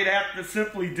 but all you'd have to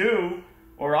simply do,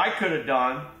 or I could have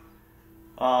done,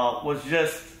 was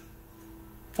just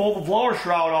pull the blower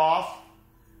shroud off,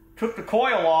 took the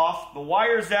coil off, the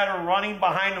wires that are running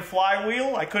behind the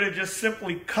flywheel, I could have just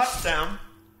simply cut them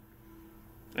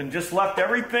and just left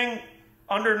everything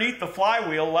underneath the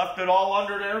flywheel, left it all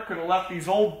under there, could have left these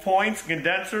old points,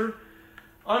 condenser,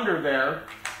 under there,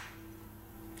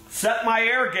 set my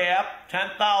air gap,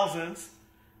 10 thousandths,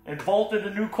 and bolted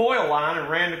a new coil on and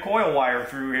ran the coil wire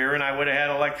through here, and I would have had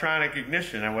electronic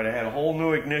ignition. I would have had a whole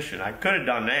new ignition. I could have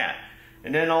done that.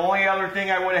 And then the only other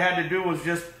thing I would have had to do was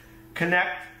just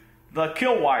connect the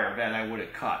kill wire that I would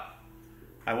have cut.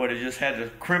 I would have just had to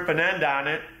crimp an end on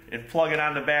it and plug it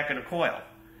on the back of the coil.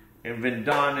 And been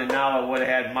done, and now I would have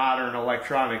had modern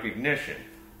electronic ignition.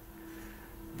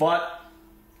 But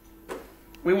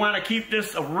we want to keep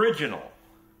this original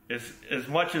as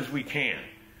much as we can.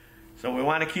 So we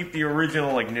want to keep the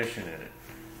original ignition in it.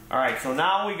 Alright, so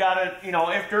now we got to, you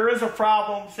know, if there is a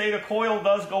problem, say the coil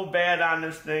does go bad on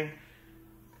this thing,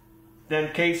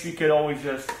 then Casey could always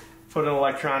just put an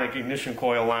electronic ignition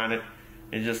coil on it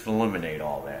and just eliminate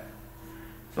all that.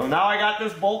 So now I got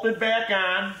this bolted back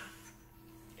on,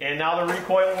 and now the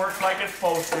recoil works like it's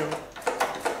supposed to,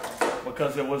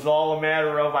 because it was all a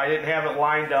matter of I didn't have it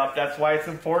lined up. That's why it's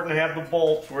important to have the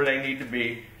bolts where they need to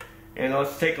be. And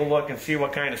let's take a look and see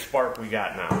what kind of spark we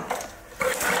got now.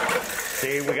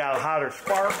 See, we got a hotter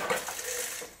spark,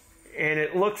 and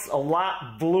it looks a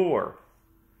lot bluer,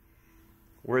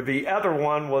 where the other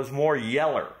one was more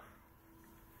yeller.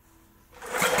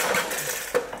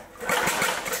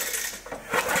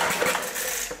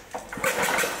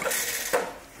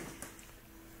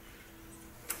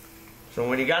 So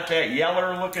when you got that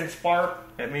yeller looking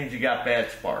spark, that means you got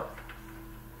bad spark.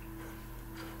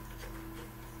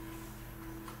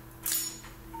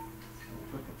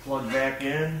 Put the plug back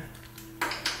in.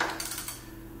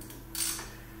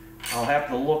 I'll have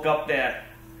to look up this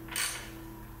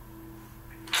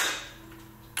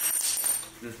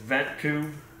vent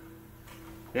tube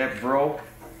that broke.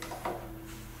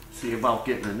 See about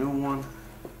getting a new one.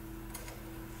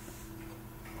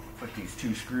 Put these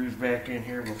 2 screws back in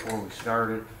here before we start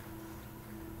it.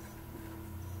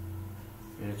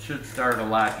 And it should start a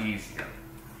lot easier.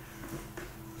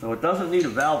 So it doesn't need a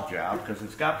valve job because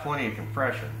it's got plenty of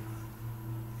compression.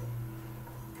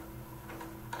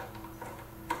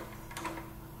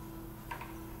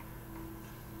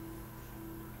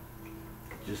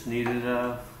 Just needed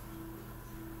a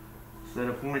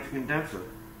center point condenser.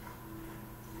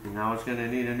 And now it's going to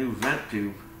need a new vent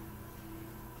tube.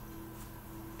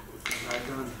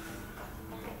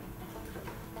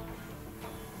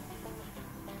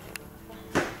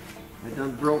 I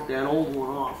done broke that old one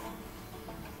off.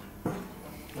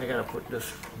 I gotta put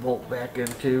this bolt back in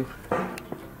too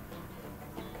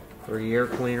for the air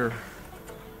cleaner.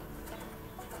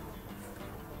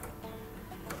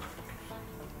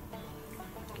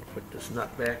 Put this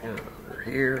nut back in under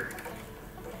here.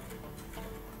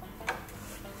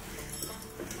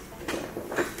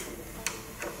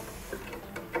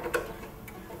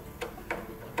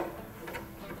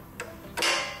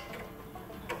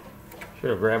 Should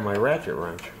have grabbed my ratchet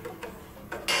wrench.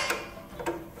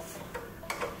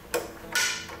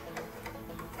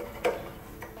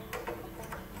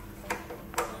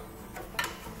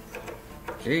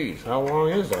 Jeez, how long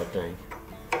is that thing?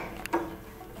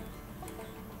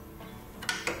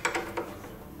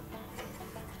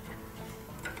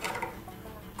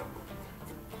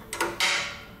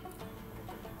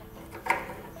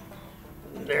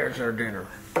 There's our dinner.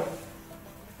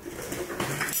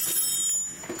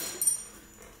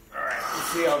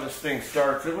 See how this thing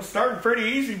starts. It was starting pretty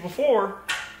easy before,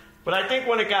 but I think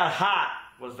when it got hot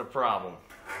was the problem.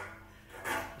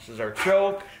 This is our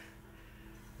choke,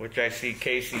 which I see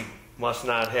Casey must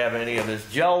not have any of this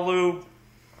gel lube.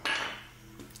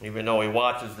 Even though he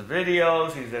watches the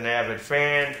videos, he's an avid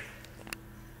fan.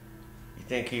 You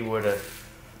think he would have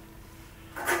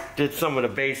did some of the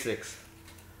basics,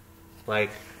 like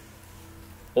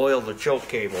oil the choke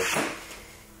cable.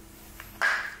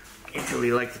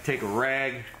 Usually like to take a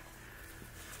rag,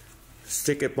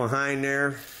 stick it behind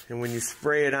there, and when you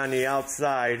spray it on the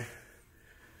outside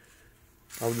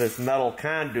of this metal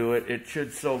conduit, it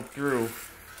should soak through.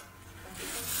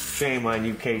 Shame on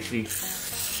you, Casey.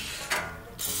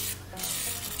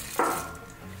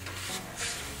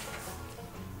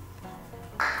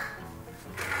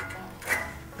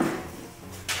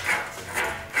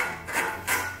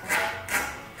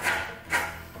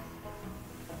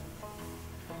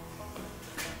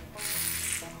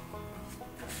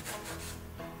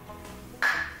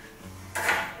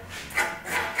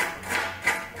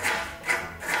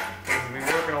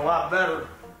 A lot better.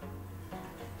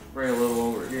 Spray a little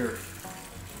over here.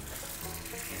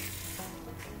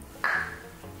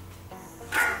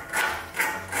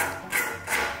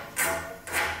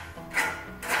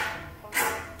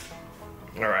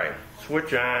 Alright,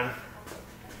 switch on.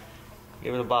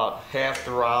 Give it about half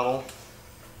throttle.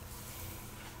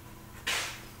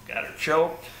 Got her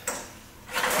choked.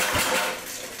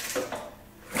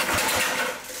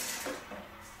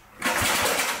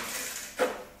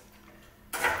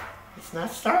 It's not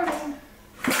starting.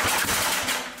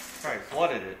 Probably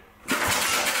flooded it.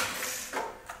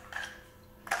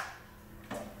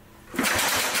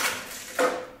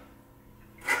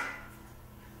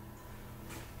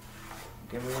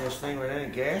 thing with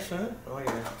any gas in it? Oh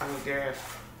yeah, full of gas.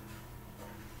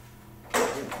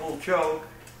 In full choke,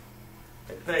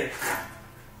 I think.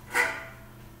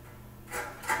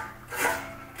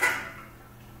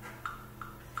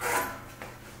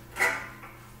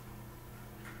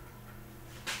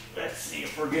 Let's see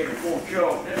if we're getting full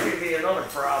choke. That may be another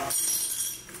problem.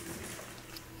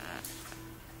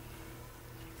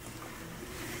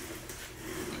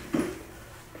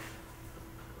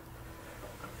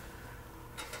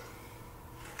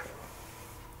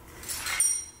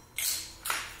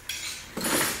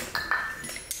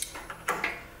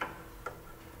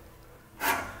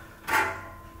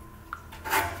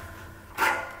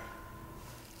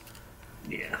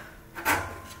 Yeah.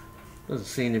 Doesn't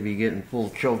seem to be getting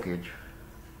full chokage.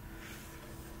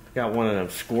 Got one of them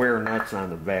square nuts on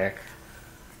the back.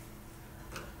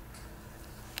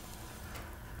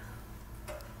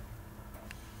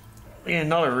 And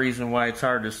another reason why it's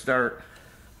hard to start.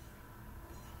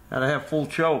 Gotta have full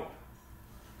choke.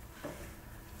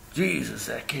 Jesus,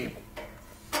 that cable.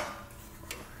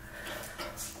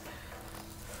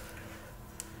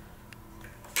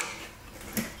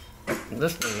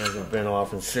 This thing hasn't been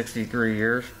off in 63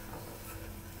 years.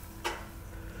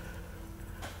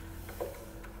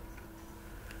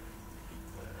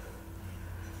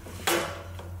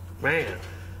 Man.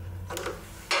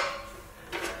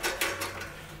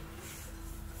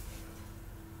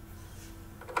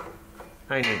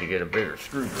 I need to get a bigger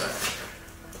screwdriver.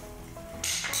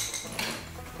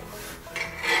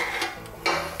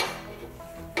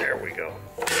 There we go.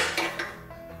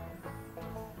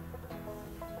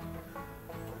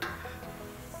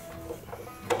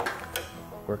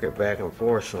 Work it back and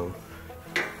forth some.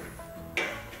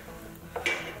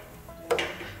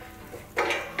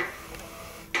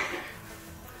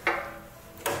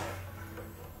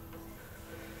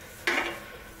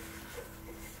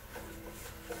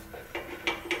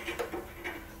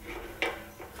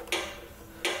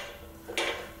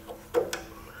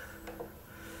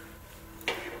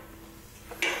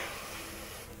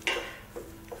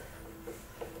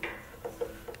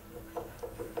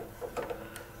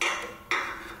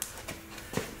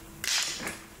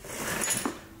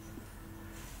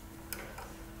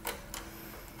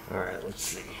 Alright, let's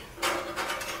see.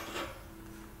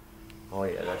 Oh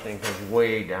yeah, that thing is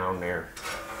way down there.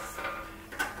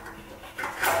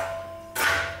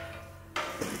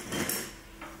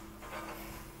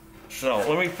 So,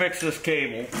 let me fix this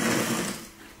cable.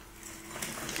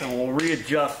 And we'll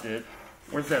readjust it.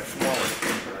 Where's that smaller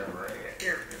screwdriver right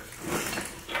here? Here it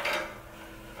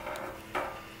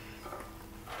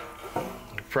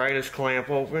is. Pry this clamp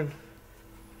open.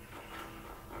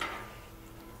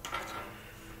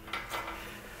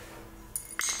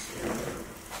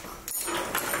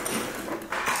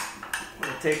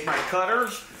 Take my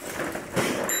cutters.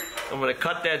 I'm going to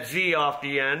cut that Z off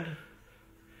the end.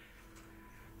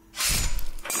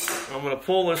 I'm going to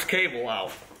pull this cable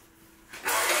out.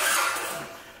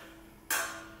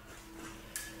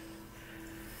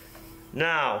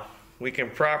 Now we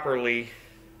can properly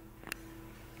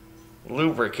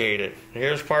lubricate it.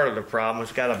 Here's part of the problem.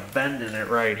 It's got a bend in it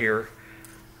right here.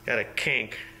 Got a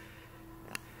kink.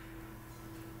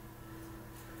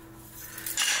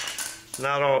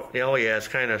 Not all, oh yeah, it's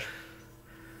kind of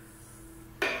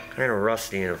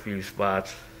rusty in a few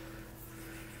spots.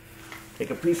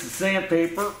 Take a piece of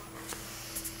sandpaper.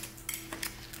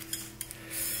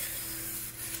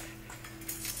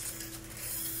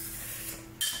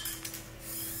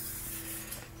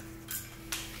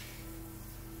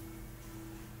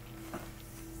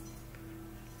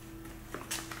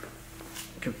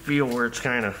 You can feel where it's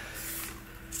kind of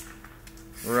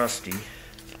rusty.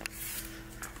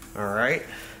 All right.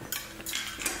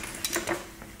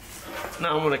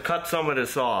 Now I'm going to cut some of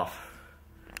this off.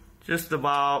 Just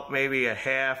about maybe a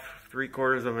half,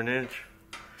 3/4 of an inch.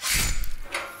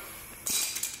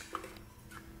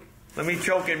 Let me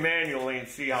choke it manually and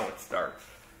see how it starts.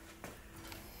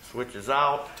 Switches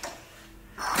out.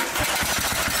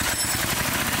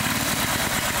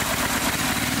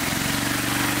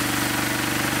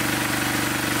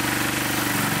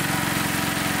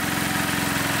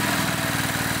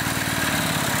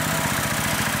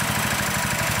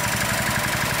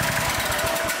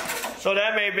 So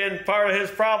that may have been part of his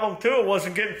problem too. It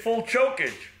wasn't getting full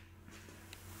chokage.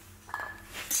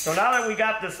 So now that we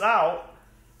got this out,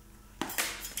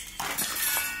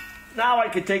 now I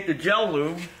can take the gel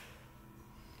lube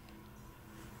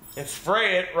and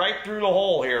spray it right through the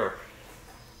hole here.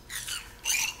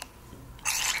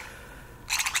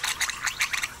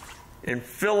 And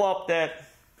fill up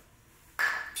that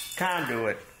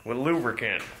conduit with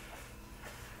lubricant.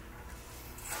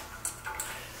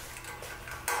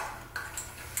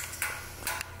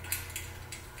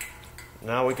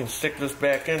 Now we can stick this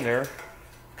back in there.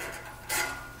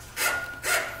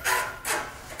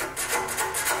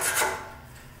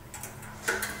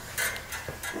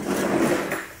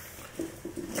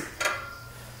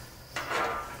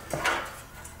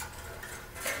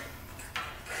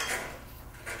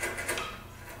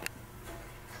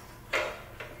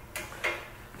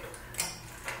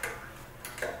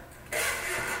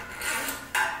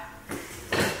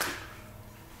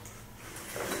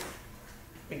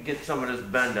 Get some of this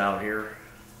bend out here.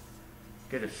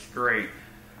 Get it straight.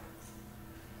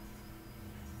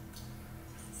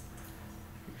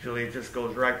 Usually it just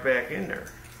goes right back in there.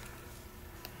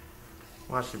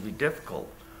 Wants to be difficult.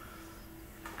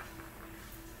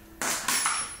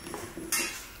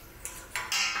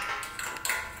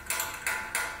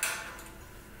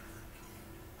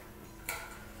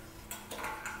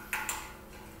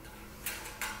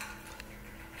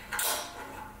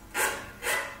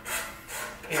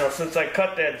 You know, since I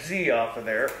cut that Z off of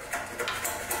there,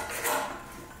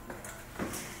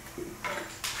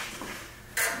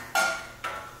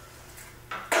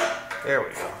 there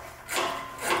we go.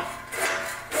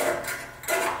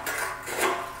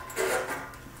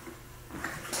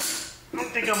 I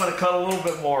think I'm going to cut a little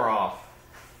bit more off.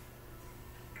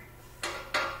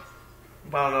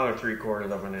 About another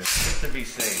 3/4 of an inch, just to be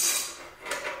safe.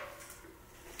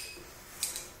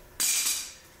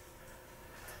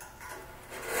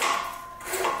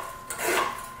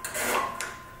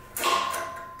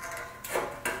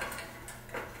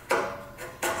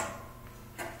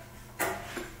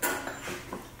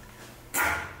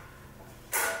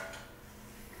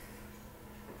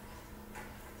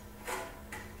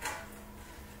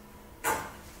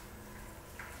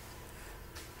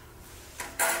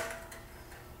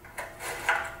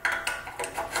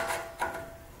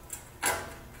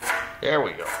 There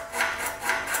we go.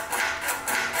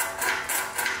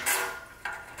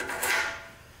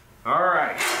 All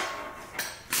right.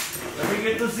 Let me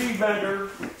get the Z-bender.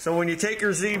 So when you take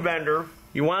your Z-bender,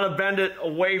 you want to bend it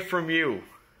away from you.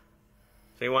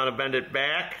 So you want to bend it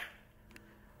back,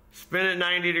 spin it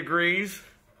 90 degrees,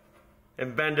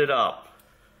 and bend it up.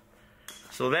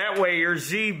 So that way your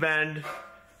Z-bend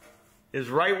is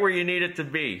right where you need it to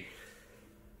be.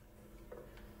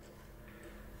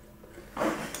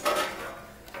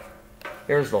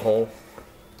 Here's the hole,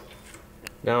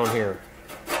 down here.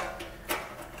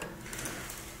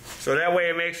 So that way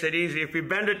it makes it easy. If you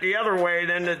bend it the other way,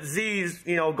 then the Z's,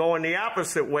 you know, going the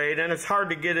opposite way, then it's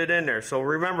hard to get it in there. So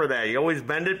remember that. You always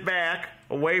bend it back,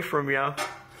 away from you,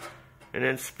 and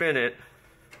then spin it.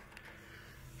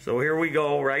 So here we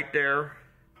go, right there.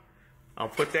 I'll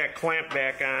put that clamp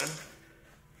back on.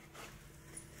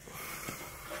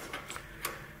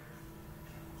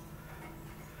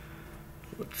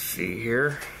 Let's see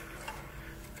here.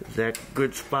 Is that a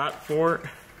good spot for it?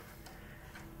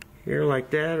 Here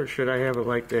like that, or should I have it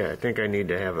like that? I think I need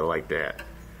to have it like that.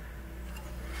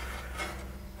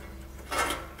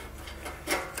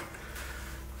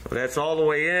 So that's all the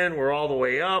way in, we're all the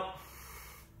way up.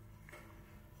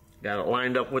 Got it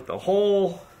lined up with the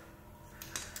hole.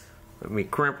 Let me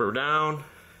crimp her down.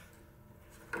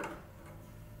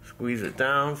 Squeeze it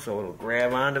down so it'll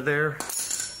grab onto there.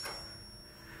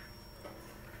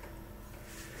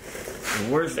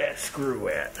 Where's that screw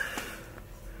at?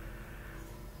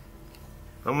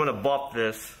 I'm gonna buff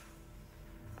this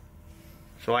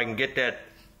so I can get that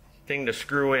thing to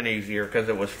screw in easier because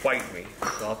it was fighting me.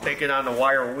 So I'll take it on the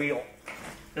wire wheel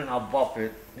and I'll buff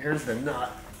it. Here's the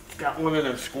nut. It's got one of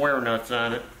them square nuts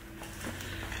on it.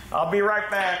 I'll be right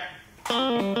back.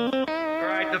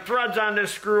 Alright, the threads on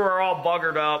this screw are all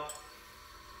buggered up.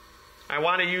 I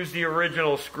want to use the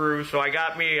original screw, so I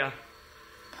got me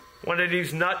one of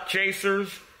these nut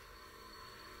chasers,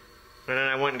 and then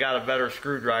I went and got a better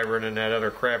screwdriver than that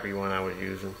other crappy one I was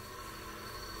using.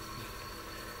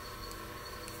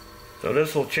 So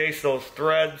this will chase those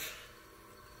threads.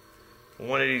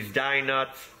 One of these die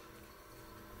nuts.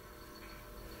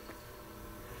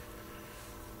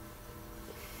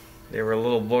 They were a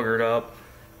little boogered up.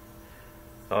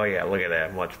 Oh yeah, look at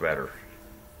that, much better.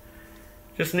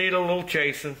 Just need a little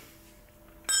chasing.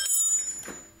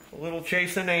 A little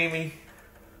chasing Amy.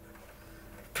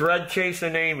 Thread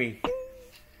chasing Amy.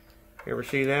 You ever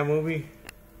see that movie?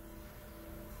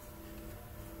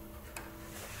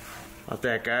 About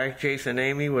that guy chasing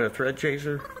Amy with a thread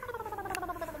chaser?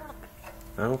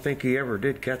 I don't think he ever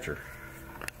did catch her.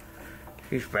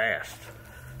 She's fast.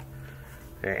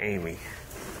 That Amy.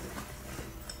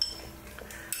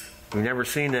 If you've never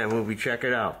seen that movie, check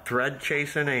it out. Thread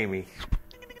chasing Amy.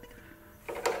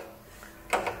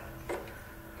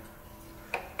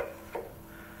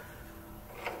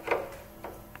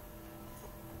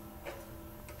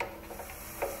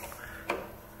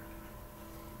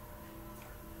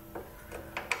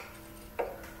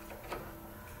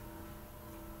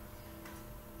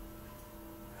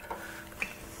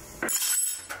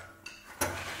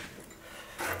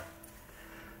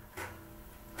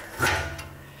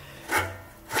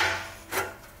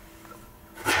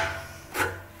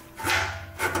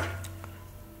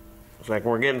 Looks like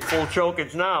we're getting full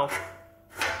chokage now.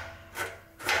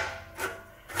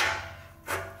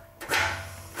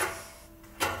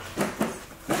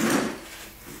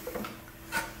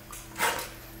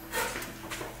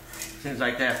 Seems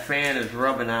like that fan is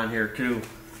rubbing on here too.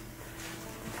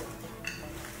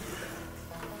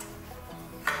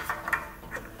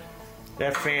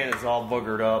 That fan is all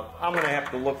boogered up. I'm gonna have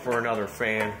to look for another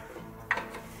fan.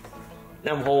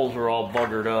 Them holes are all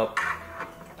buggered up.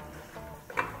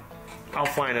 I'll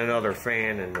find another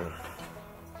fan and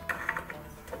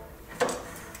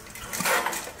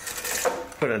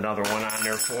put another one on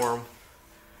there for them.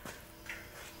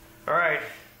 Alright,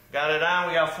 got it on.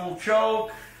 We got full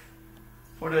choke.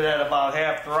 Put it at about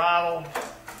half throttle.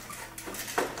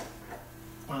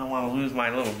 I don't want to lose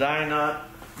my little die nut.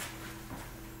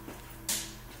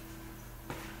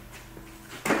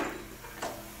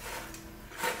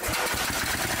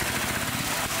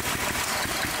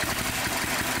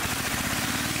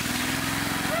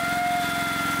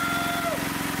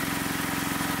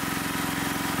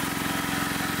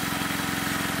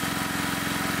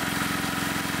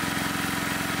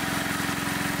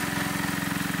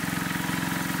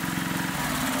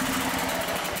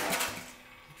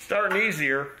 Starting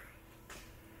easier.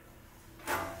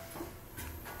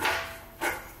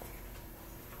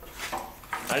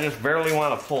 I just barely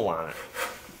want to pull on it.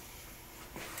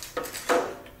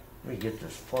 Let me get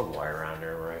this plug wire on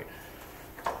there right.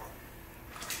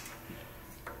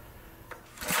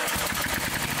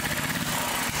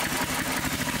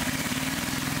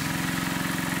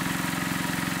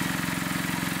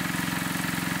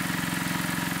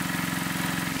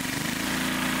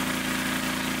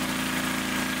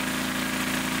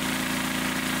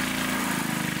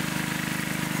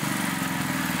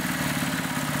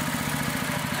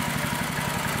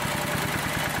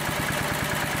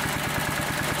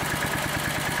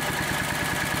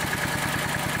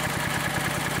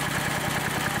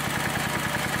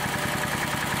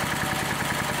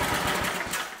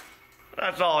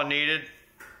 That's all it needed.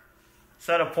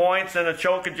 Set of points and a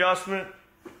choke adjustment.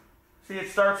 See, it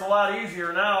starts a lot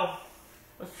easier now.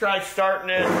 Let's try starting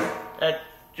it at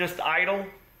just idle.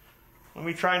 Let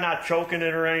me try not choking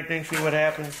it or anything, see what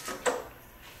happens.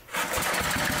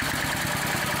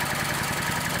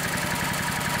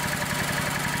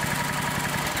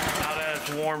 Now that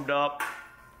it's warmed up.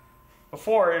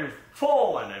 Before it was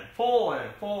pulling and pulling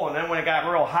and pulling. Then when it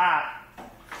got real hot,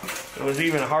 it was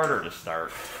even harder to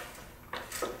start.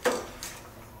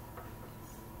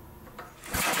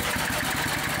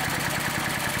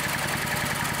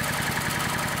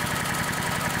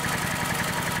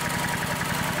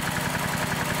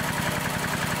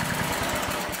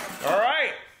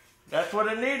 That's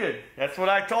what it needed. That's what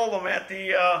I told them at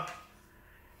the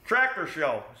tractor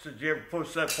show. I said, did you ever put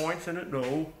set points in it? No.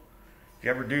 Did you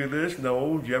ever do this?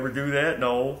 No. Did you ever do that?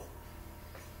 No.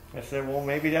 I said, well,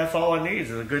 maybe that's all it needs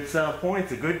is a good set of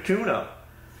points, a good tune-up.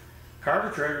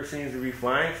 Carburetor seems to be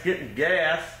fine. It's getting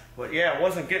gas, but yeah, it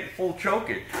wasn't getting full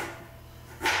chokage.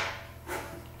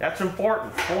 That's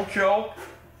important. Full choke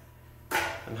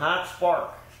and hot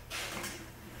spark.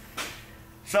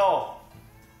 So,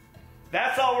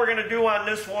 that's all we're going to do on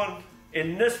this one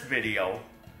in this video.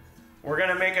 We're going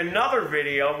to make another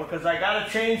video because I got to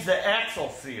change the axle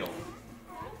seal.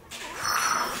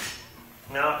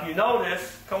 Now if you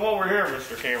notice, come over here,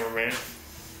 Mr. Cameraman.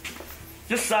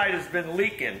 This side has been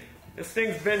leaking. This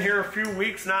thing's been here a few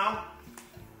weeks now.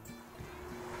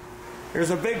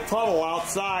 There's a big puddle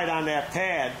outside on that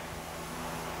pad.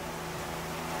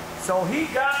 So he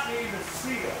got me the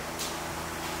seal.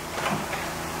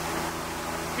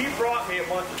 He brought me a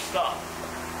bunch of stuff.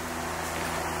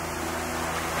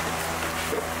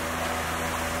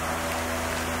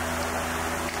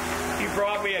 He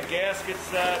brought me a gasket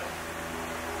set.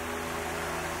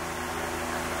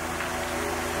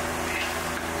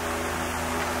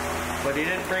 But he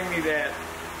didn't bring me that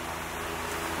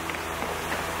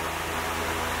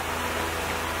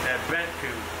vent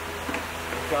tube.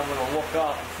 So I'm going to look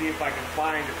up and see if I can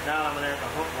find it. Now I'm going to have to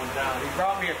hook one down. He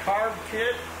brought me a carb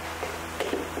kit.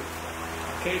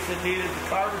 In case it needed the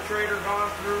carburetor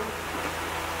gone through.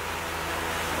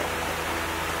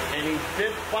 And he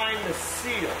did find the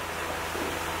seal.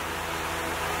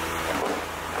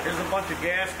 Here's a bunch of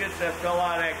gaskets that fell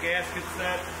out of that gasket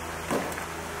set.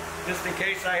 Just in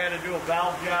case I had to do a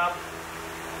valve job.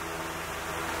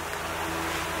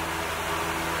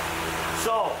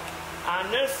 So,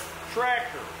 on this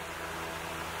tractor,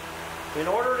 in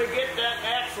order to get that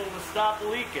axle to stop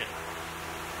leaking,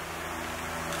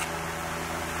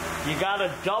 you got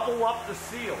to double up the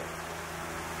seal.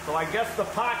 So I guess the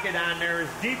pocket on there is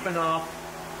deep enough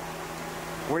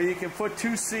where you can put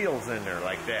 2 seals in there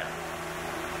like that.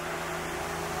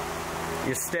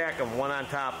 You stack them one on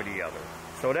top of the other.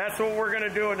 So that's what we're going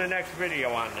to do in the next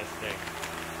video on this thing.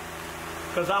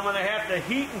 Because I'm going to have to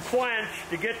heat and quench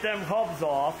to get them hubs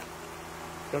off.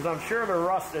 Because I'm sure they're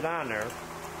rusted on there.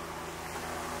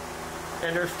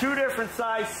 And there's 2 different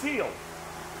size seals.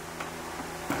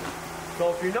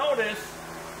 So if you notice,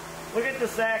 look at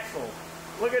this axle.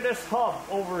 Look at this hub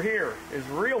over here. It's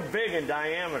real big in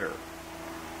diameter.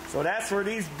 So that's where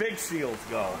these big seals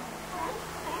go.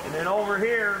 And then over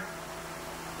here,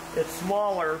 it's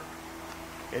smaller,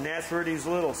 and that's where these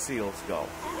little seals go.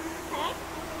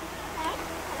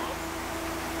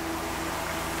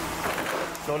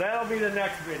 So that'll be the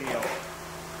next video.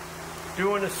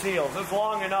 Doing the seals. It's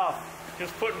long enough.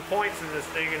 Just putting points in this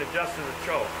thing and adjusting the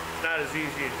choke. It's not as easy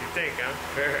as you think, huh?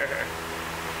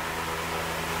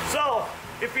 So,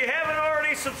 if you haven't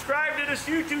already subscribed to this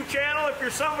YouTube channel, if you're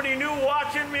somebody new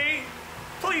watching me,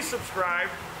 please subscribe.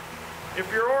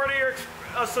 If you're already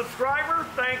a subscriber,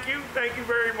 thank you. Thank you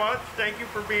very much. Thank you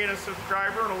for being a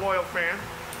subscriber and a loyal fan.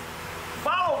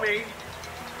 Follow me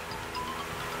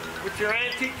with your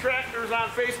antique tractors on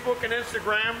Facebook and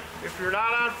Instagram. If you're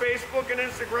not on Facebook and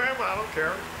Instagram, I don't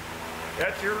care.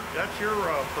 That's your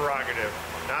prerogative.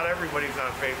 Not everybody's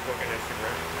on Facebook and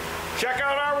Instagram. Check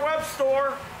out our web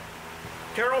store.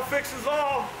 Taryl Fixes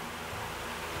All.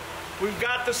 We've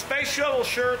got the Space Shuttle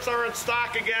shirts are in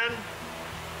stock again.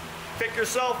 Pick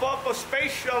yourself up a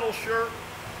Space Shuttle shirt.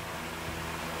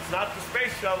 It's not the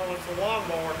Space Shuttle, it's a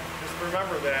lawnmower. Just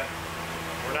remember that.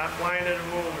 We're not flying to the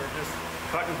moon. We're just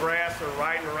cutting grass or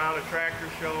riding around a tractor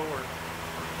show or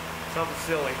something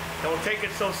silly. Don't take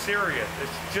it so serious.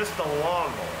 It's just a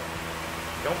lawnmower.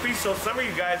 Don't be so, some of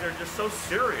you guys are just so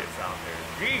serious out there.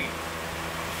 Geez,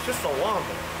 it's just a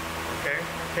lawnmower, okay?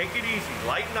 Take it easy,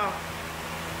 lighten up.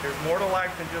 There's more to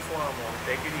life than just lawnmower.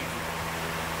 Take it easy.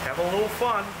 Have a little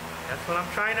fun. That's what I'm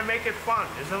trying to make it fun.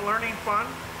 Isn't learning fun?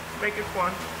 Let's make it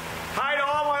fun. Hi to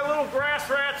all my little grass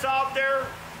rats out there.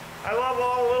 I love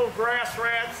all the little grass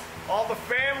rats, all the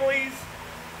families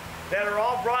that are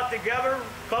all brought together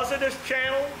because of this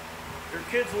channel. Your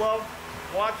kids love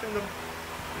watching the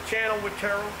channel with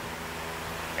Taryl.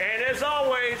 And as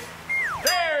always,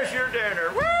 there's your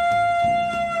dinner.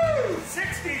 Woo!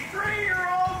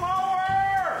 63-year-old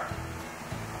mower!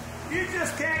 You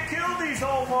just can't kill these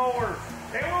old mowers.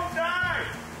 They won't die.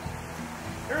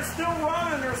 They're still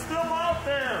running. They're still out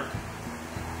there.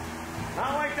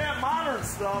 Not like that modern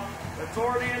stuff that's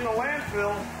already in the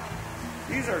landfill.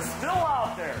 These are still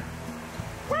out there.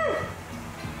 Woo!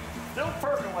 Still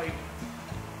percolating.